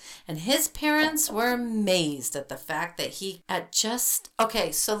 1996, and his parents were amazed at the fact that he had just...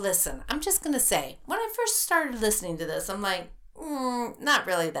 Okay, so listen, I'm just going to say, when I first started listening to this, I'm like, not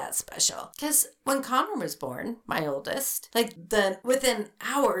really that special. Because when Connor was born, my oldest, within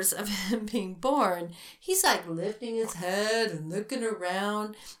hours of him being born, he's like lifting his head and looking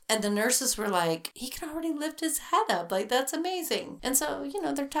around. And the nurses were like, he can already lift his head up. Like, that's amazing. And so,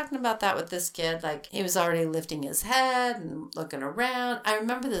 they're talking about that with this kid. Like, he was already lifting his head and looking around. I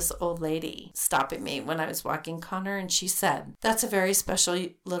remember this old lady stopping me when I was walking Connor, and she said, that's a very special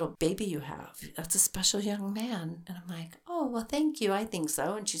little baby you have. That's a special young man. And I'm like, oh, well, thank you. I think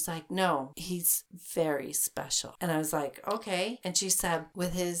so. And she's like, no, he's very special. And I was like, okay. And she said,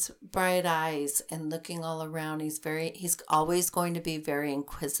 with his bright eyes and looking all around, he's always going to be very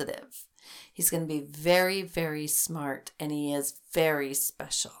inquisitive. He's going to be very, very smart, and he is very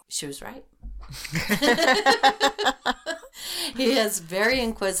special. She was right. He is very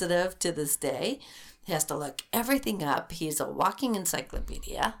inquisitive to this day. He has to look everything up. He's a walking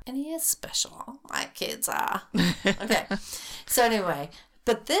encyclopedia, and he is special. My kids are. Okay. So anyway,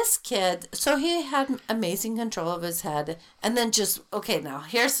 But this kid, so he had amazing control of his head. And then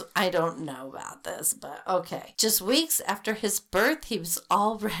I don't know about this, but okay. Just weeks after his birth, he was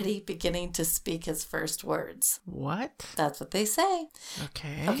already beginning to speak his first words. What? That's what they say.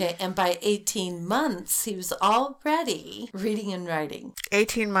 Okay. Okay, and by 18 months, he was already reading and writing.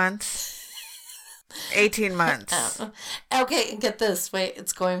 18 months. 18 months. Okay, get this. Wait,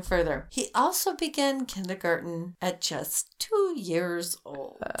 it's going further. He also began kindergarten at just 2 years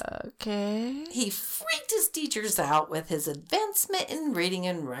old. Okay. He freaked his teachers out with his advancement in reading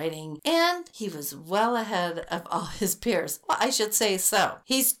and writing, and he was well ahead of all his peers. Well, I should say so.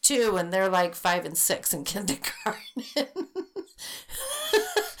 He's 2 and they're like 5 and 6 in kindergarten.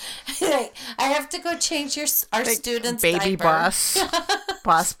 Hey, I have to go change our students' baby diaper.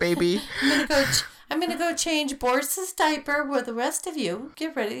 Boss baby. I'm gonna go change Boris's diaper with the rest of you.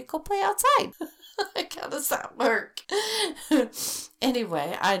 Get ready to go play outside. How does that work?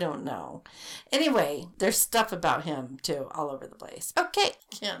 Anyway, I don't know. Anyway, there's stuff about him too, all over the place. Okay,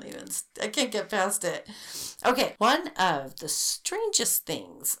 I can't get past it. Okay, one of the strangest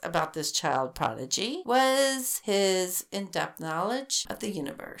things about this child prodigy was his in-depth knowledge of the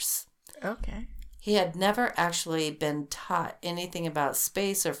universe. Okay. He had never actually been taught anything about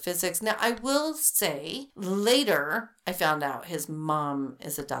space or physics. Now, I will say, later, I found out his mom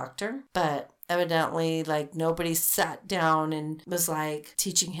is a doctor, but evidently, nobody sat down and was,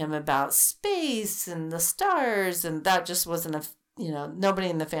 teaching him about space and the stars, and that just wasn't nobody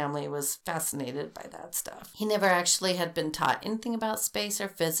in the family was fascinated by that stuff. He never actually had been taught anything about space or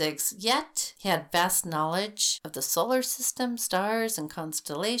physics, yet he had vast knowledge of the solar system, stars, and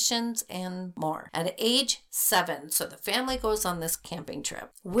constellations, and more. At age 7, so the family goes on this camping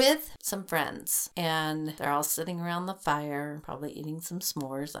trip with some friends, and they're all sitting around the fire, probably eating some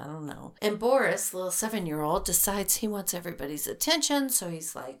s'mores, I don't know. And Boris, little 7-year-old, decides he wants everybody's attention, so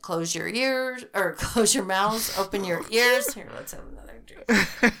he's like, close your ears, or close your mouths, open your ears. Here, let's have another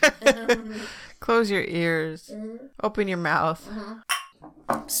drink. Close your ears. Open your mouth.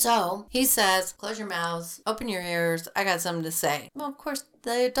 So he says, close your mouths, open your ears, I got something to say. Well, of course,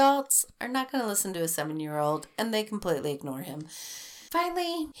 the adults are not going to listen to a 7-year-old, and they completely ignore him.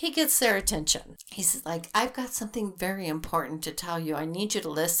 Finally, he gets their attention. He's like, I've got something very important to tell you. I need you to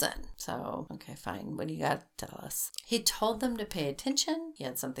listen. So, okay, fine. What do you got to tell us? He told them to pay attention. He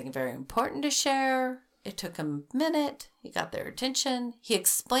had something very important to share. It took him a minute. He got their attention. He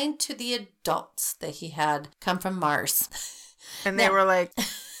explained to the adults that he had come from Mars. And they were like,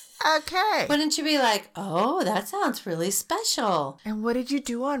 okay. Wouldn't you be like, oh, that sounds really special? And what did you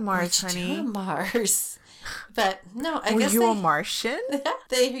do on Mars, honey? What did you do on Mars? But no, I Were guess you a Martian? Yeah,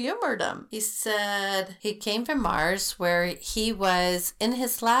 they humored him. He said he came from Mars, where he was in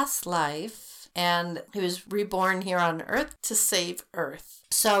his last life, and he was reborn here on Earth to save Earth.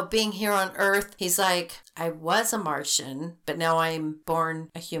 So being here on Earth, he's like, I was a Martian, but now I'm born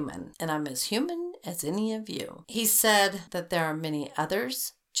a human, and I'm as human as any of you. He said that there are many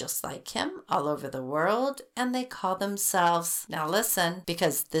others just like him all over the world, and they call themselves, now listen,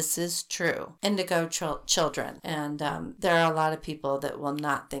 because this is true, indigo children. And there are a lot of people that will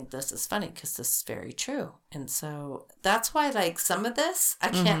not think this is funny because this is very true. And so that's why, some of this I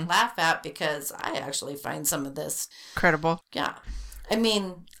can't laugh at, because I actually find some of this credible. Yeah. I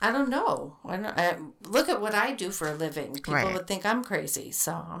mean, I don't know. Look at what I do for a living. People would think I'm crazy,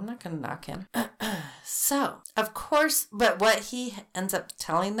 so I'm not going to knock him. So, of course, but what he ends up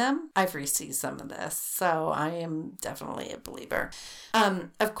telling them, I've received some of this, so I am definitely a believer.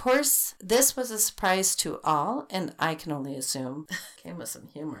 Of course, this was a surprise to all, and I can only assume came with some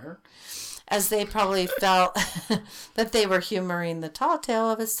humor, as they probably felt that they were humoring the tall tale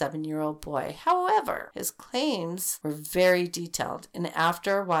of a 7-year-old boy. However, his claims were very detailed, and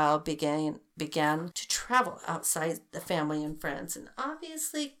after a while began to travel outside the family and friends, and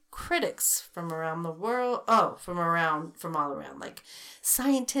obviously critics from around the world, from all around, like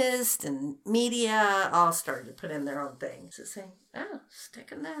scientists and media, all started to put in their own things. So saying, stick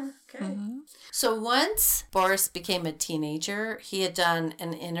in there. Okay. Mm-hmm. So once Boris became a teenager, he had done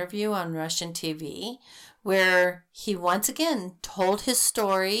an interview on Russian TV where he once again told his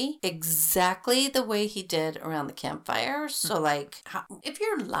story exactly the way he did around the campfire. So, if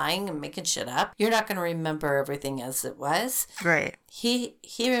you're lying and making shit up, you're not going to remember everything as it was. Right. He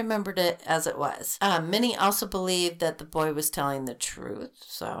remembered it as it was. Many also believed that the boy was telling the truth,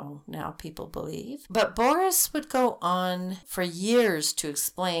 so now people believe. But Boris would go on for years to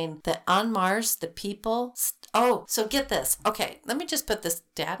explain that on Mars, the people... so get this. Okay, let me just put this,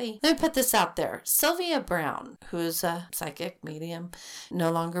 Daddy. Let me put this out there. Sylvia Brown, who's a psychic medium,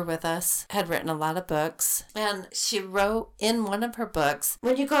 no longer with us, had written a lot of books. And she wrote in one of her books,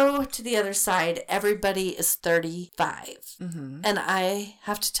 when you go to the other side, everybody is 35. Mm-hmm. And I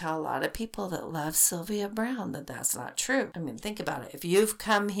have to tell a lot of people that love Sylvia Brown that that's not true. I mean, think about it. If you've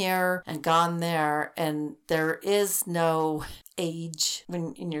come here and gone there and there is no age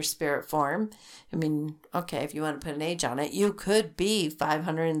when in your spirit form, I mean, okay, if you want to put an age on it, you could be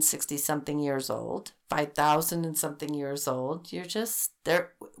 560 something years old, 5,000 and something years old. You're just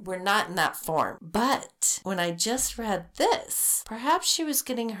there. We're not in that form. But when I just read this, perhaps she was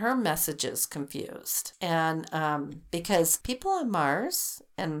getting her messages confused. And because people on Mars,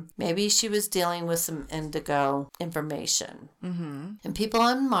 and maybe she was dealing with some indigo information. Mm-hmm. And people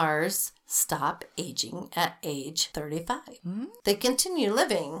on Mars stop aging at age 35. Mm-hmm. They continue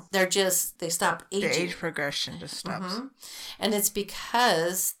living. They stop aging. The age progression just stops. Mm-hmm. And it's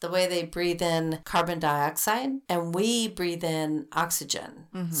because the way they breathe in carbon dioxide and we breathe in oxygen.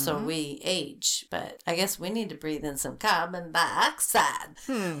 Mm-hmm. So we age. But I guess we need to breathe in some carbon dioxide.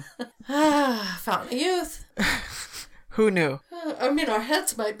 Fountain of youth. Who knew? I mean, our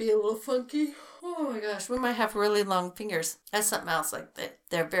heads might be a little funky. Oh my gosh, we might have really long fingers. That's something else. Like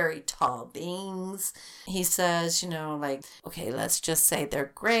they're very tall beings. He says, okay, let's just say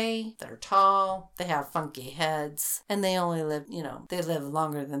they're gray, they're tall, they have funky heads, and they only live, they live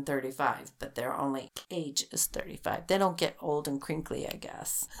longer than 35, but their only age is 35. They don't get old and crinkly, I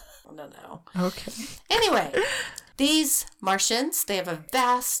guess. I don't know. Okay. Anyway, these Martians, they have a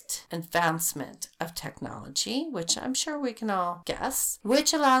vast advancement of technology, which I'm sure we can all guess,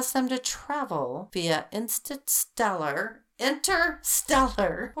 which allows them to travel via interstellar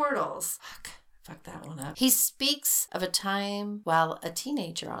portals. Fuck that one up. He speaks of a time while a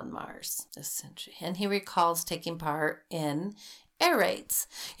teenager on Mars this century, and he recalls taking part in air raids.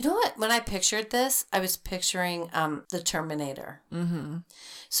 You know what? When I pictured this, I was picturing the Terminator. Mm-hmm.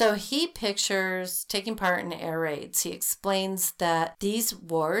 So he pictures taking part in air raids. He explains that these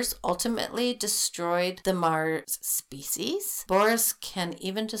wars ultimately destroyed the Mars species. Boris can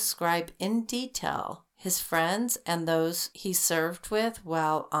even describe in detail his friends and those he served with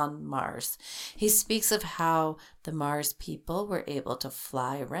while on Mars. He speaks of how the Mars people were able to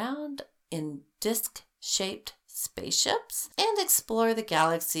fly around in disc-shaped spaceships and explore the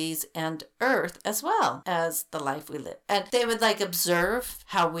galaxies and Earth as well as the life we live. And they would observe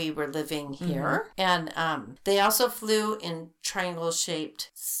how we were living here. Mm-hmm. And they also flew in triangle-shaped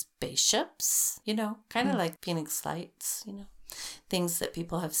spaceships, kind of like Phoenix Lights, things that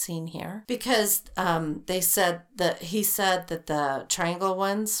people have seen here, because he said that the triangle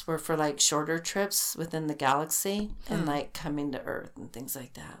ones were for shorter trips within the galaxy and coming to Earth and things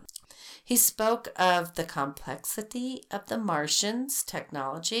like that. He spoke of the complexity of the Martians'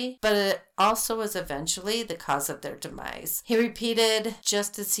 technology, but it also was eventually the cause of their demise. He repeated,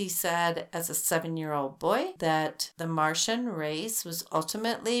 just as he said as a 7-year-old boy, that the Martian race was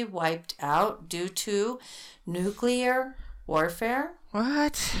ultimately wiped out due to nuclear warfare.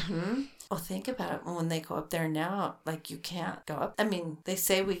 What? Mm-hmm. Well, think about it. When they go up there now, you can't go up. I mean, they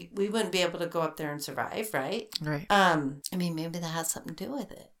say we wouldn't be able to go up there and survive, right? Right. Maybe that has something to do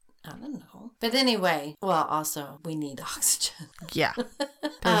with it. I don't know. But anyway, also, we need oxygen. Yeah. There's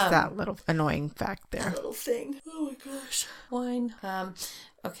that little annoying fact there. That little thing. Oh my gosh. Wine.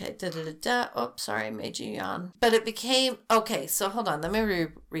 Okay. Oh, sorry, I made you yawn. But it became... Okay, so hold on. Let me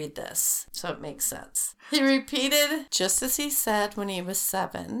reread this so it makes sense. He repeated, just as he said when he was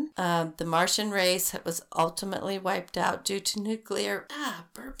 7, the Martian race was ultimately wiped out due to nuclear...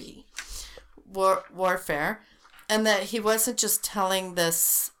 warfare. And that he wasn't just telling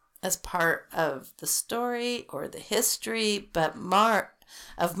this as part of the story or the history of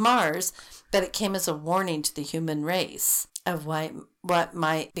Mars, but it came as a warning to the human race of what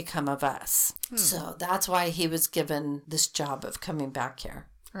might become of us. So that's why he was given this job of coming back here.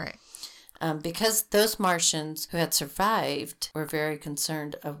 Right. Because those Martians who had survived were very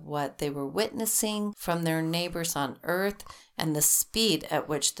concerned of what they were witnessing from their neighbors on Earth and the speed at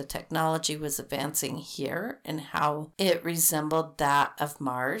which the technology was advancing here and how it resembled that of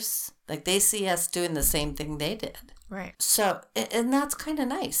Mars. They see us doing the same thing they did. Right. So, and that's kind of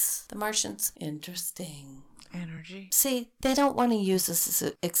nice. The Martians, interesting. Energy. See, they don't want to use us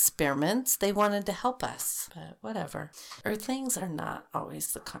as experiments. They wanted to help us. But whatever. Earthlings are not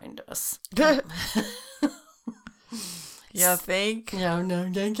always the kindest. You think? No,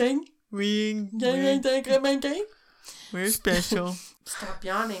 gang. We're special. Stop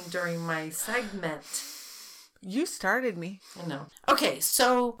yawning during my segment. You started me. I know. Okay,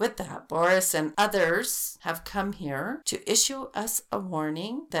 so with that, Boris and others have come here to issue us a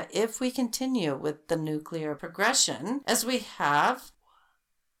warning that if we continue with the nuclear progression as we have,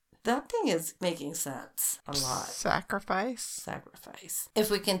 that thing is making sense a lot. Sacrifice. If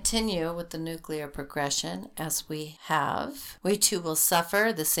we continue with the nuclear progression as we have, we too will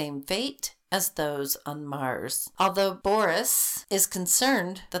suffer the same fate as those on Mars. Although Boris is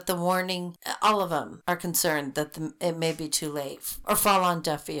concerned that the warning, all of them are concerned that it may be too late or fall on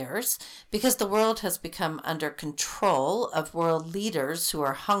deaf ears because the world has become under control of world leaders who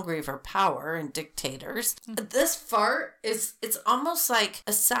are hungry for power and dictators. This fart it's almost like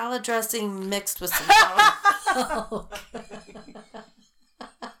a salad dressing mixed with some power.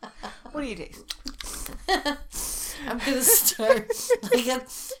 What do you taste? I'm going to start like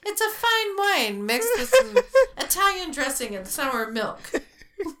it's a fine wine mixed with some Italian dressing and sour milk.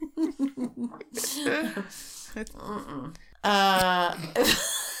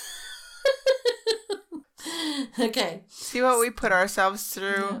 Okay. See what we put ourselves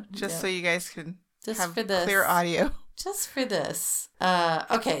through so you guys can have clear audio. Just for this.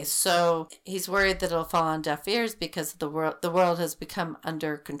 Okay, so he's worried that it'll fall on deaf ears because the world has become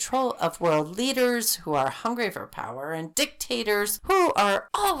under control of world leaders who are hungry for power and dictators who are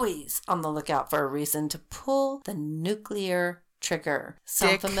always on the lookout for a reason to pull the nuclear trigger.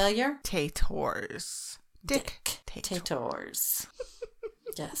 Sound familiar? Dictators. Dictators.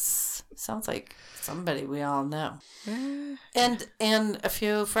 Yes. Sounds like somebody we all know. And a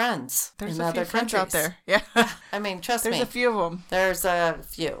few friends. There's in a other few friends countries. out there. Yeah. I mean, trust me. There's a few of them. There's a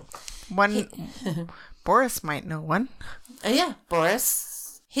few. One, Boris might know one. Yeah, Boris.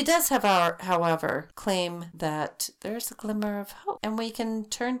 He does however, claim that there's a glimmer of hope and we can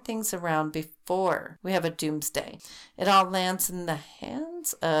turn things around before we have a doomsday. It all lands in the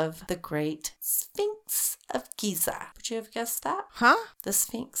hands of the great Sphinx of Giza. Would you have guessed that? Huh? The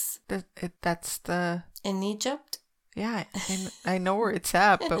Sphinx. That's the... In Egypt? Yeah, I know where it's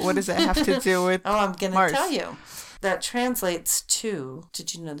at, but what does it have to do with Oh, I'm going Mars? to tell you. That translates to,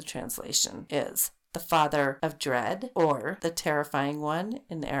 did you know the translation is the father of dread or the terrifying one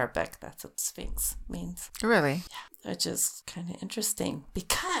in Arabic? That's what Sphinx means. Really? Yeah, which is kind of interesting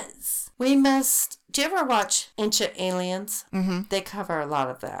because we must... Do you ever watch Ancient Aliens? Mm-hmm. They cover a lot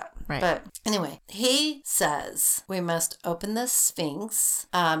of that. Right. But anyway, he says we must open the Sphinx.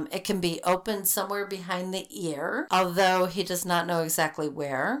 It can be opened somewhere behind the ear, although he does not know exactly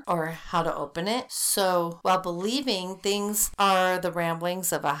where or how to open it. So while believing things are the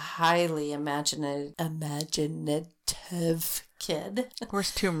ramblings of a highly imaginative kid.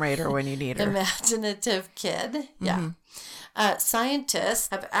 Where's Tomb Raider when you need her? Imaginative kid. Yeah. Mm-hmm. Scientists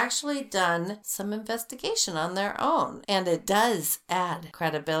have actually done some investigation on their own, and it does add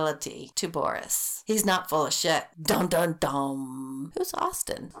credibility to Boris. He's not full of shit. Dum dum dum. Who's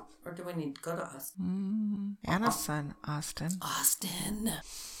Austin? Or do we need to go to Austin? Anna's son, Austin. Austin.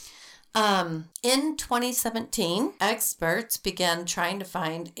 In 2017, experts began trying to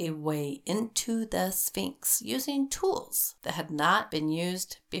find a way into the Sphinx using tools that had not been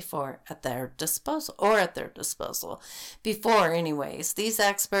used before at their disposal. Before, anyways. These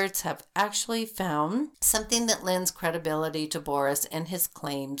experts have actually found something that lends credibility to Boris and his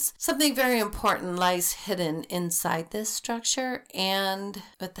claims. Something very important lies hidden inside this structure and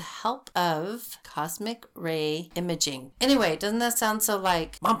with the help of cosmic ray imaging. Anyway, doesn't that sound so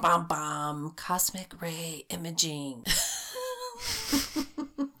like bum bum bum? Cosmic ray imaging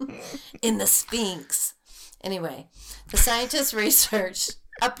in the Sphinx. Anyway, the scientists researched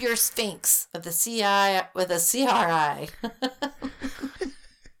up your Sphinx with a CRI.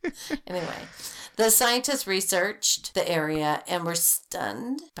 Anyway, the scientists researched the area and were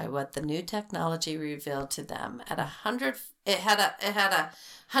stunned by what the new technology revealed to them. It had a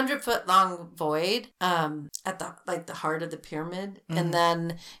 100-foot long void at the heart of the pyramid, and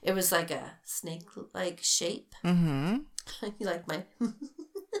then it was like a snake-like shape. Mm-hmm. You like my?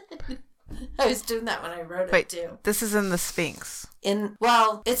 I was doing that when I wrote it too. This is in the Sphinx.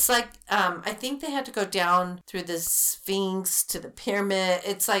 It's like I think they had to go down through the Sphinx to the pyramid.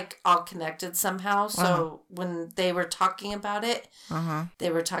 It's like all connected somehow. So when they were talking about it,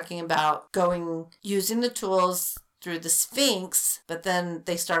 they were talking about using the tools through the Sphinx, but then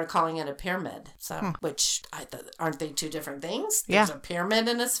they started calling it a pyramid. So, which aren't they two different things? There's a pyramid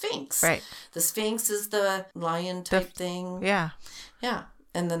and a Sphinx. Right. The Sphinx is the lion type thing. Yeah. Yeah.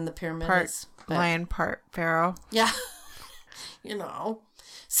 And then the pyramid Part is lion, part pharaoh. Yeah.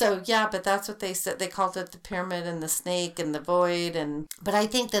 So yeah, but that's what they said. They called it the pyramid and the snake and the void. But I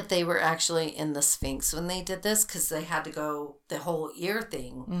think that they were actually in the Sphinx when they did this because they had to go. The whole ear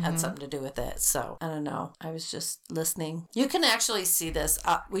thing had something to do with it. So I don't know. I was just listening. You can actually see this.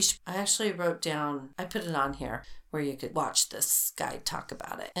 I actually wrote down. I put it on here where you could watch this guy talk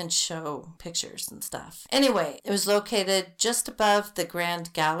about it and show pictures and stuff. Anyway, it was located just above the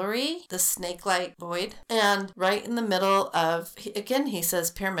Grand Gallery, the snake-like void, and right in the middle of, again, he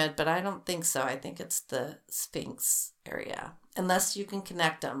says pyramid, but I don't think so. I think it's the Sphinx area. Unless you can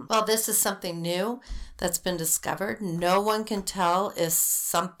connect them. Well, this is something new that's been discovered. No one can tell if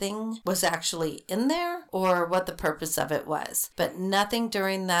something was actually in there or what the purpose of it was. But nothing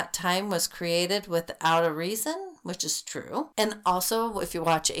during that time was created without a reason, which is true. And also, if you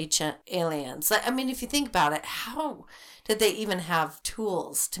watch Ancient Aliens, if you think about it, how did they even have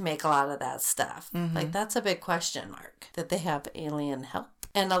tools to make a lot of that stuff? That's a big question mark. Did they have alien help?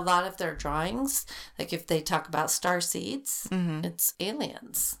 And a lot of their drawings, like if they talk about star seeds, it's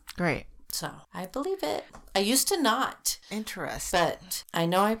aliens. Right. So I believe it. I used to not. Interesting. But I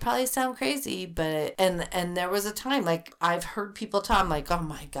know I probably sound crazy, but and there was a time like I've heard people talk, I'm like, oh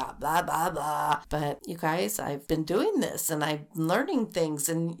my God, blah, blah, blah. But you guys, I've been doing this and I'm learning things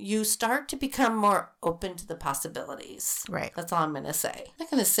and you start to become more open to the possibilities. Right. That's all I'm going to say. I'm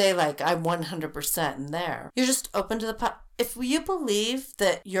not going to say like I'm 100% in there. You're just open to the If you believe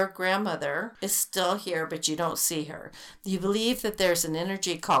that your grandmother is still here, but you don't see her, you believe that there's an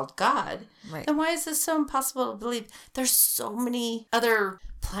energy called God, right. Then why is this so impossible to believe? There's so many other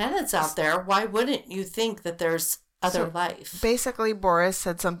planets out there. Why wouldn't you think that there's other life? Basically, Boris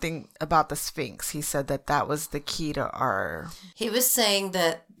said something about the Sphinx. He said that was the key to our... He was saying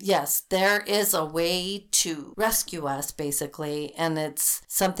that, yes, there is a way to rescue us, basically, and it's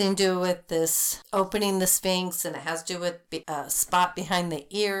something to do with this opening the Sphinx, and it has to do with a spot behind the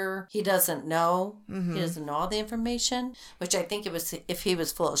ear. He doesn't know. He doesn't know all the information, which I think it was, if he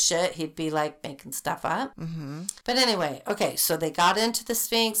was full of shit, he'd be like making stuff up. But anyway, okay, so they got into the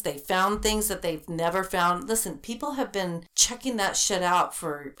Sphinx. They found things that they've never found. Listen, people have been checking that shit out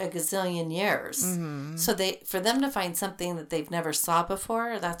for a gazillion years. So for them to find something that they've never saw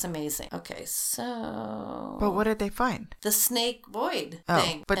before, that's amazing. Okay, so... But what did they find? The snake void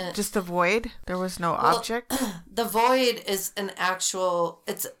thing. But just the void? There was no object? The void is an actual...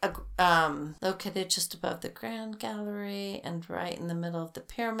 It's located just above the Grand Gallery and right in the middle of the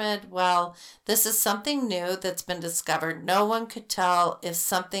pyramid. Well, this is something new that's been discovered. No one could tell if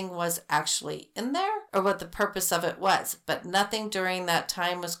something was actually in there or what the purpose of it was. But nothing during that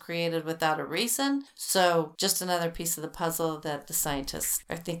time was created without a reason. So just another piece of the puzzle that the scientists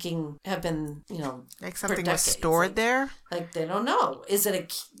are thinking have been, like something was stored there? Like they don't know.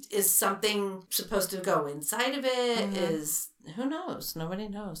 Is something supposed to go inside of it? Who knows? Nobody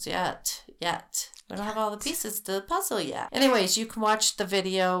knows yet. We don't have all the pieces to the puzzle yet. Anyways, you can watch the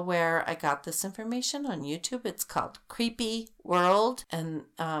video where I got this information on YouTube. It's called Creepy World. And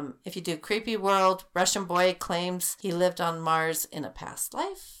if you do Creepy World, Russian boy claims he lived on Mars in a past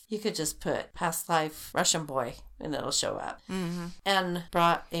life. You could just put past life Russian boy and it'll show up. And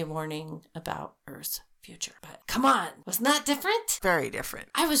brought a warning about Earth's future. But come on, wasn't that different? Very different.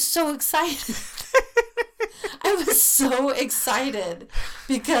 I was so excited. I was so excited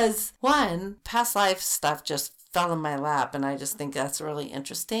because, one, past life stuff just fell in my lap, and I just think that's really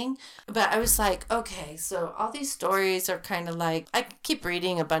interesting. But I was like, okay, so all these stories are kind of like, I keep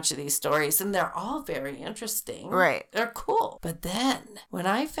reading a bunch of these stories, and they're all very interesting. Right. They're cool. But then, when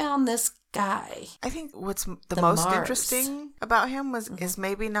I found this guy. I think what's the most Mars. Interesting about him is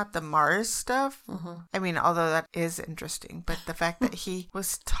maybe not the Mars stuff. I mean, although that is interesting, but the fact that he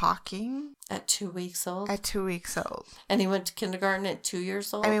was talking at 2 weeks old. And he went to kindergarten at 2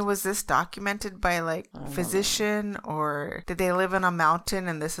 years old. I mean, was this documented by physician or did they live on a mountain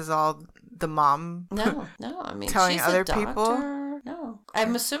and this is all the mom? No. I mean, telling she's other a doctor. people. No,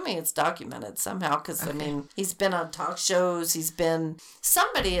 I'm assuming it's documented somehow because I mean, he's been on talk shows.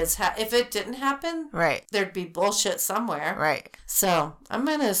 Somebody has if it didn't happen, right? There'd be bullshit somewhere, right? So I'm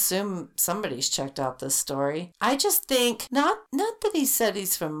gonna assume somebody's checked out this story. I just think not that he said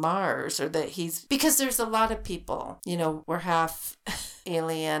he's from Mars or that because there's a lot of people. We're half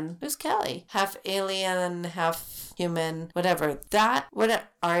alien. Who's Kelly? Half alien, half human, whatever.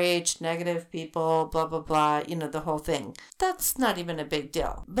 RH negative people, blah, blah, blah, the whole thing. That's not even a big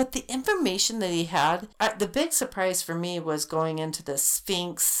deal. But the information that he had, the big surprise for me was going into the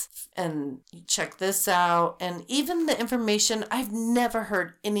Sphinx and check this out. And even the information, I've never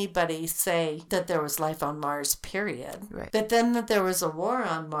heard anybody say that there was life on Mars, period. Right. But then that there was a war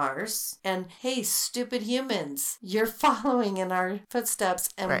on Mars. And hey, stupid humans, you're following in our footsteps. footsteps,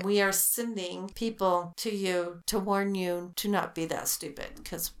 and Right. we are sending people to you to warn you to not be that stupid,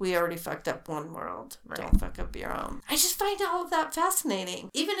 because we already fucked up one world. Right. Don't fuck up your own. I just find all of that fascinating,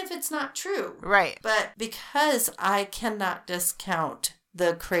 even if it's not true. Right. But because I cannot discount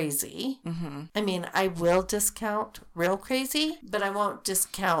the crazy, I mean, I will discount real crazy, but I won't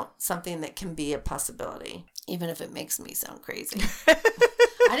discount something that can be a possibility, even if it makes me sound crazy.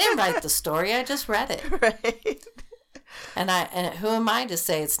 I didn't write the story, I just read it. Right. And who am I to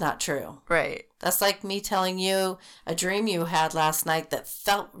say it's not true? Right. That's like me telling you a dream you had last night that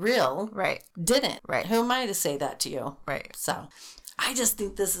felt real, Right. didn't. Right. Who am I to say that to you? Right. So I just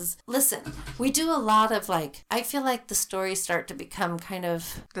think this is, listen, we do a lot of I feel like the stories start to become kind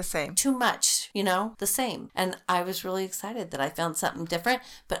of The same. too much, the same. And I was really excited that I found something different,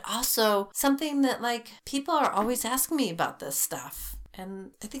 but also something that people are always asking me about this stuff.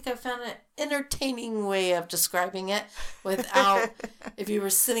 And I think I found an entertaining way of describing it without, if you were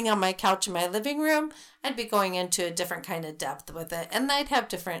sitting on my couch in my living room, I'd be going into a different kind of depth with it. And I'd have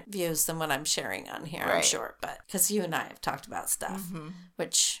different views than what I'm sharing on here, I'm Right. sure. But because you and I have talked about stuff,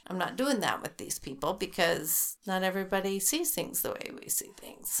 which I'm not doing that with these people because not everybody sees things the way we see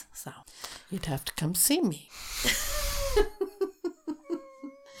things. So you'd have to come see me.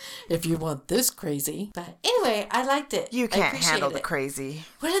 If you want this crazy. But anyway, I liked it. You I can't appreciate handle the it. crazy.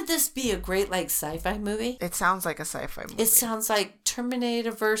 Wouldn't this be a great sci-fi movie? It sounds like a sci-fi movie. It sounds like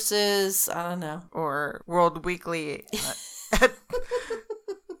Terminator versus, I don't know. Or World Weekly.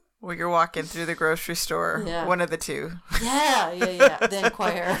 Where you're walking through the grocery store. Yeah. One of the two. Yeah. The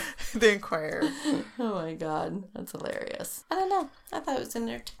Inquirer. The Inquirer. Oh my God. That's hilarious. I don't know. I thought it was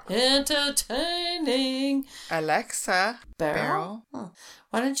entertaining. Alexa. Barrel? Huh.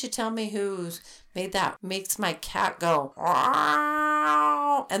 Why don't you tell me who's made that? Makes my cat go,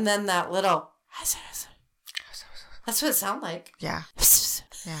 "Wow," and then that little, that's what it sounds like. Yeah.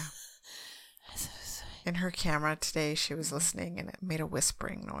 Yeah. In her camera today, she was listening and it made a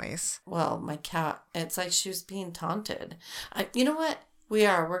whispering noise. Well, my cat, it's like she was being taunted. You know what?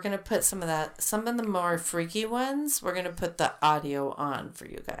 We're going to put some of the more freaky ones, we're going to put the audio on for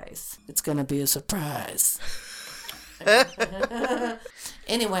you guys. It's going to be a surprise.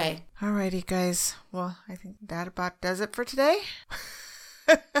 Anyway. Alrighty, guys. Well, I think that about does it for today.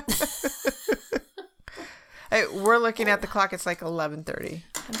 Hey, we're looking at the clock. It's like 11:30.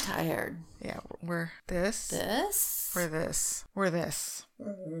 I'm tired. Yeah, we're this. This? We're this. We're this.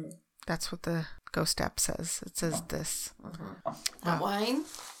 That's what the Ghost app says. It says this. That wine?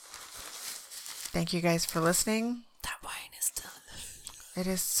 Thank you guys for listening. That wine is delicious. It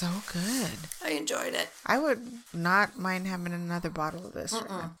is so good. I enjoyed it. I would not mind having another bottle of this right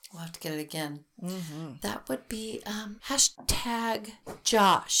now. We'll have to get it again. That would be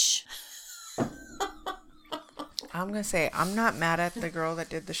 #Josh. I'm going to say, I'm not mad at the girl that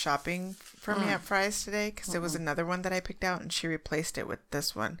did the shopping for me at Fry's today because there was another one that I picked out and she replaced it with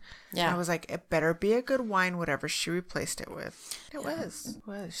this one. Yeah. And I was like, it better be a good wine, whatever she replaced it with. It was.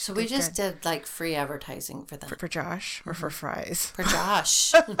 So we just did free advertising for them. For Josh or for Fry's? For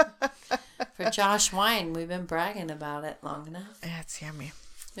Josh. For Josh Wine. We've been bragging about it long enough. Yeah, it's yummy.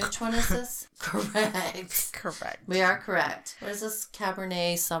 Which one is this? Correct. Correct. We are correct. What is this?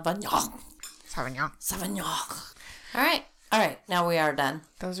 Cabernet Sauvignon. Sauvignon. All right. Now we are done.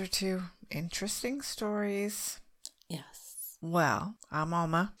 Those are two interesting stories. Yes. Well, I'm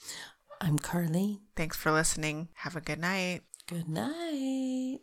Alma. I'm Carly. Thanks for listening. Have a good night. Good night.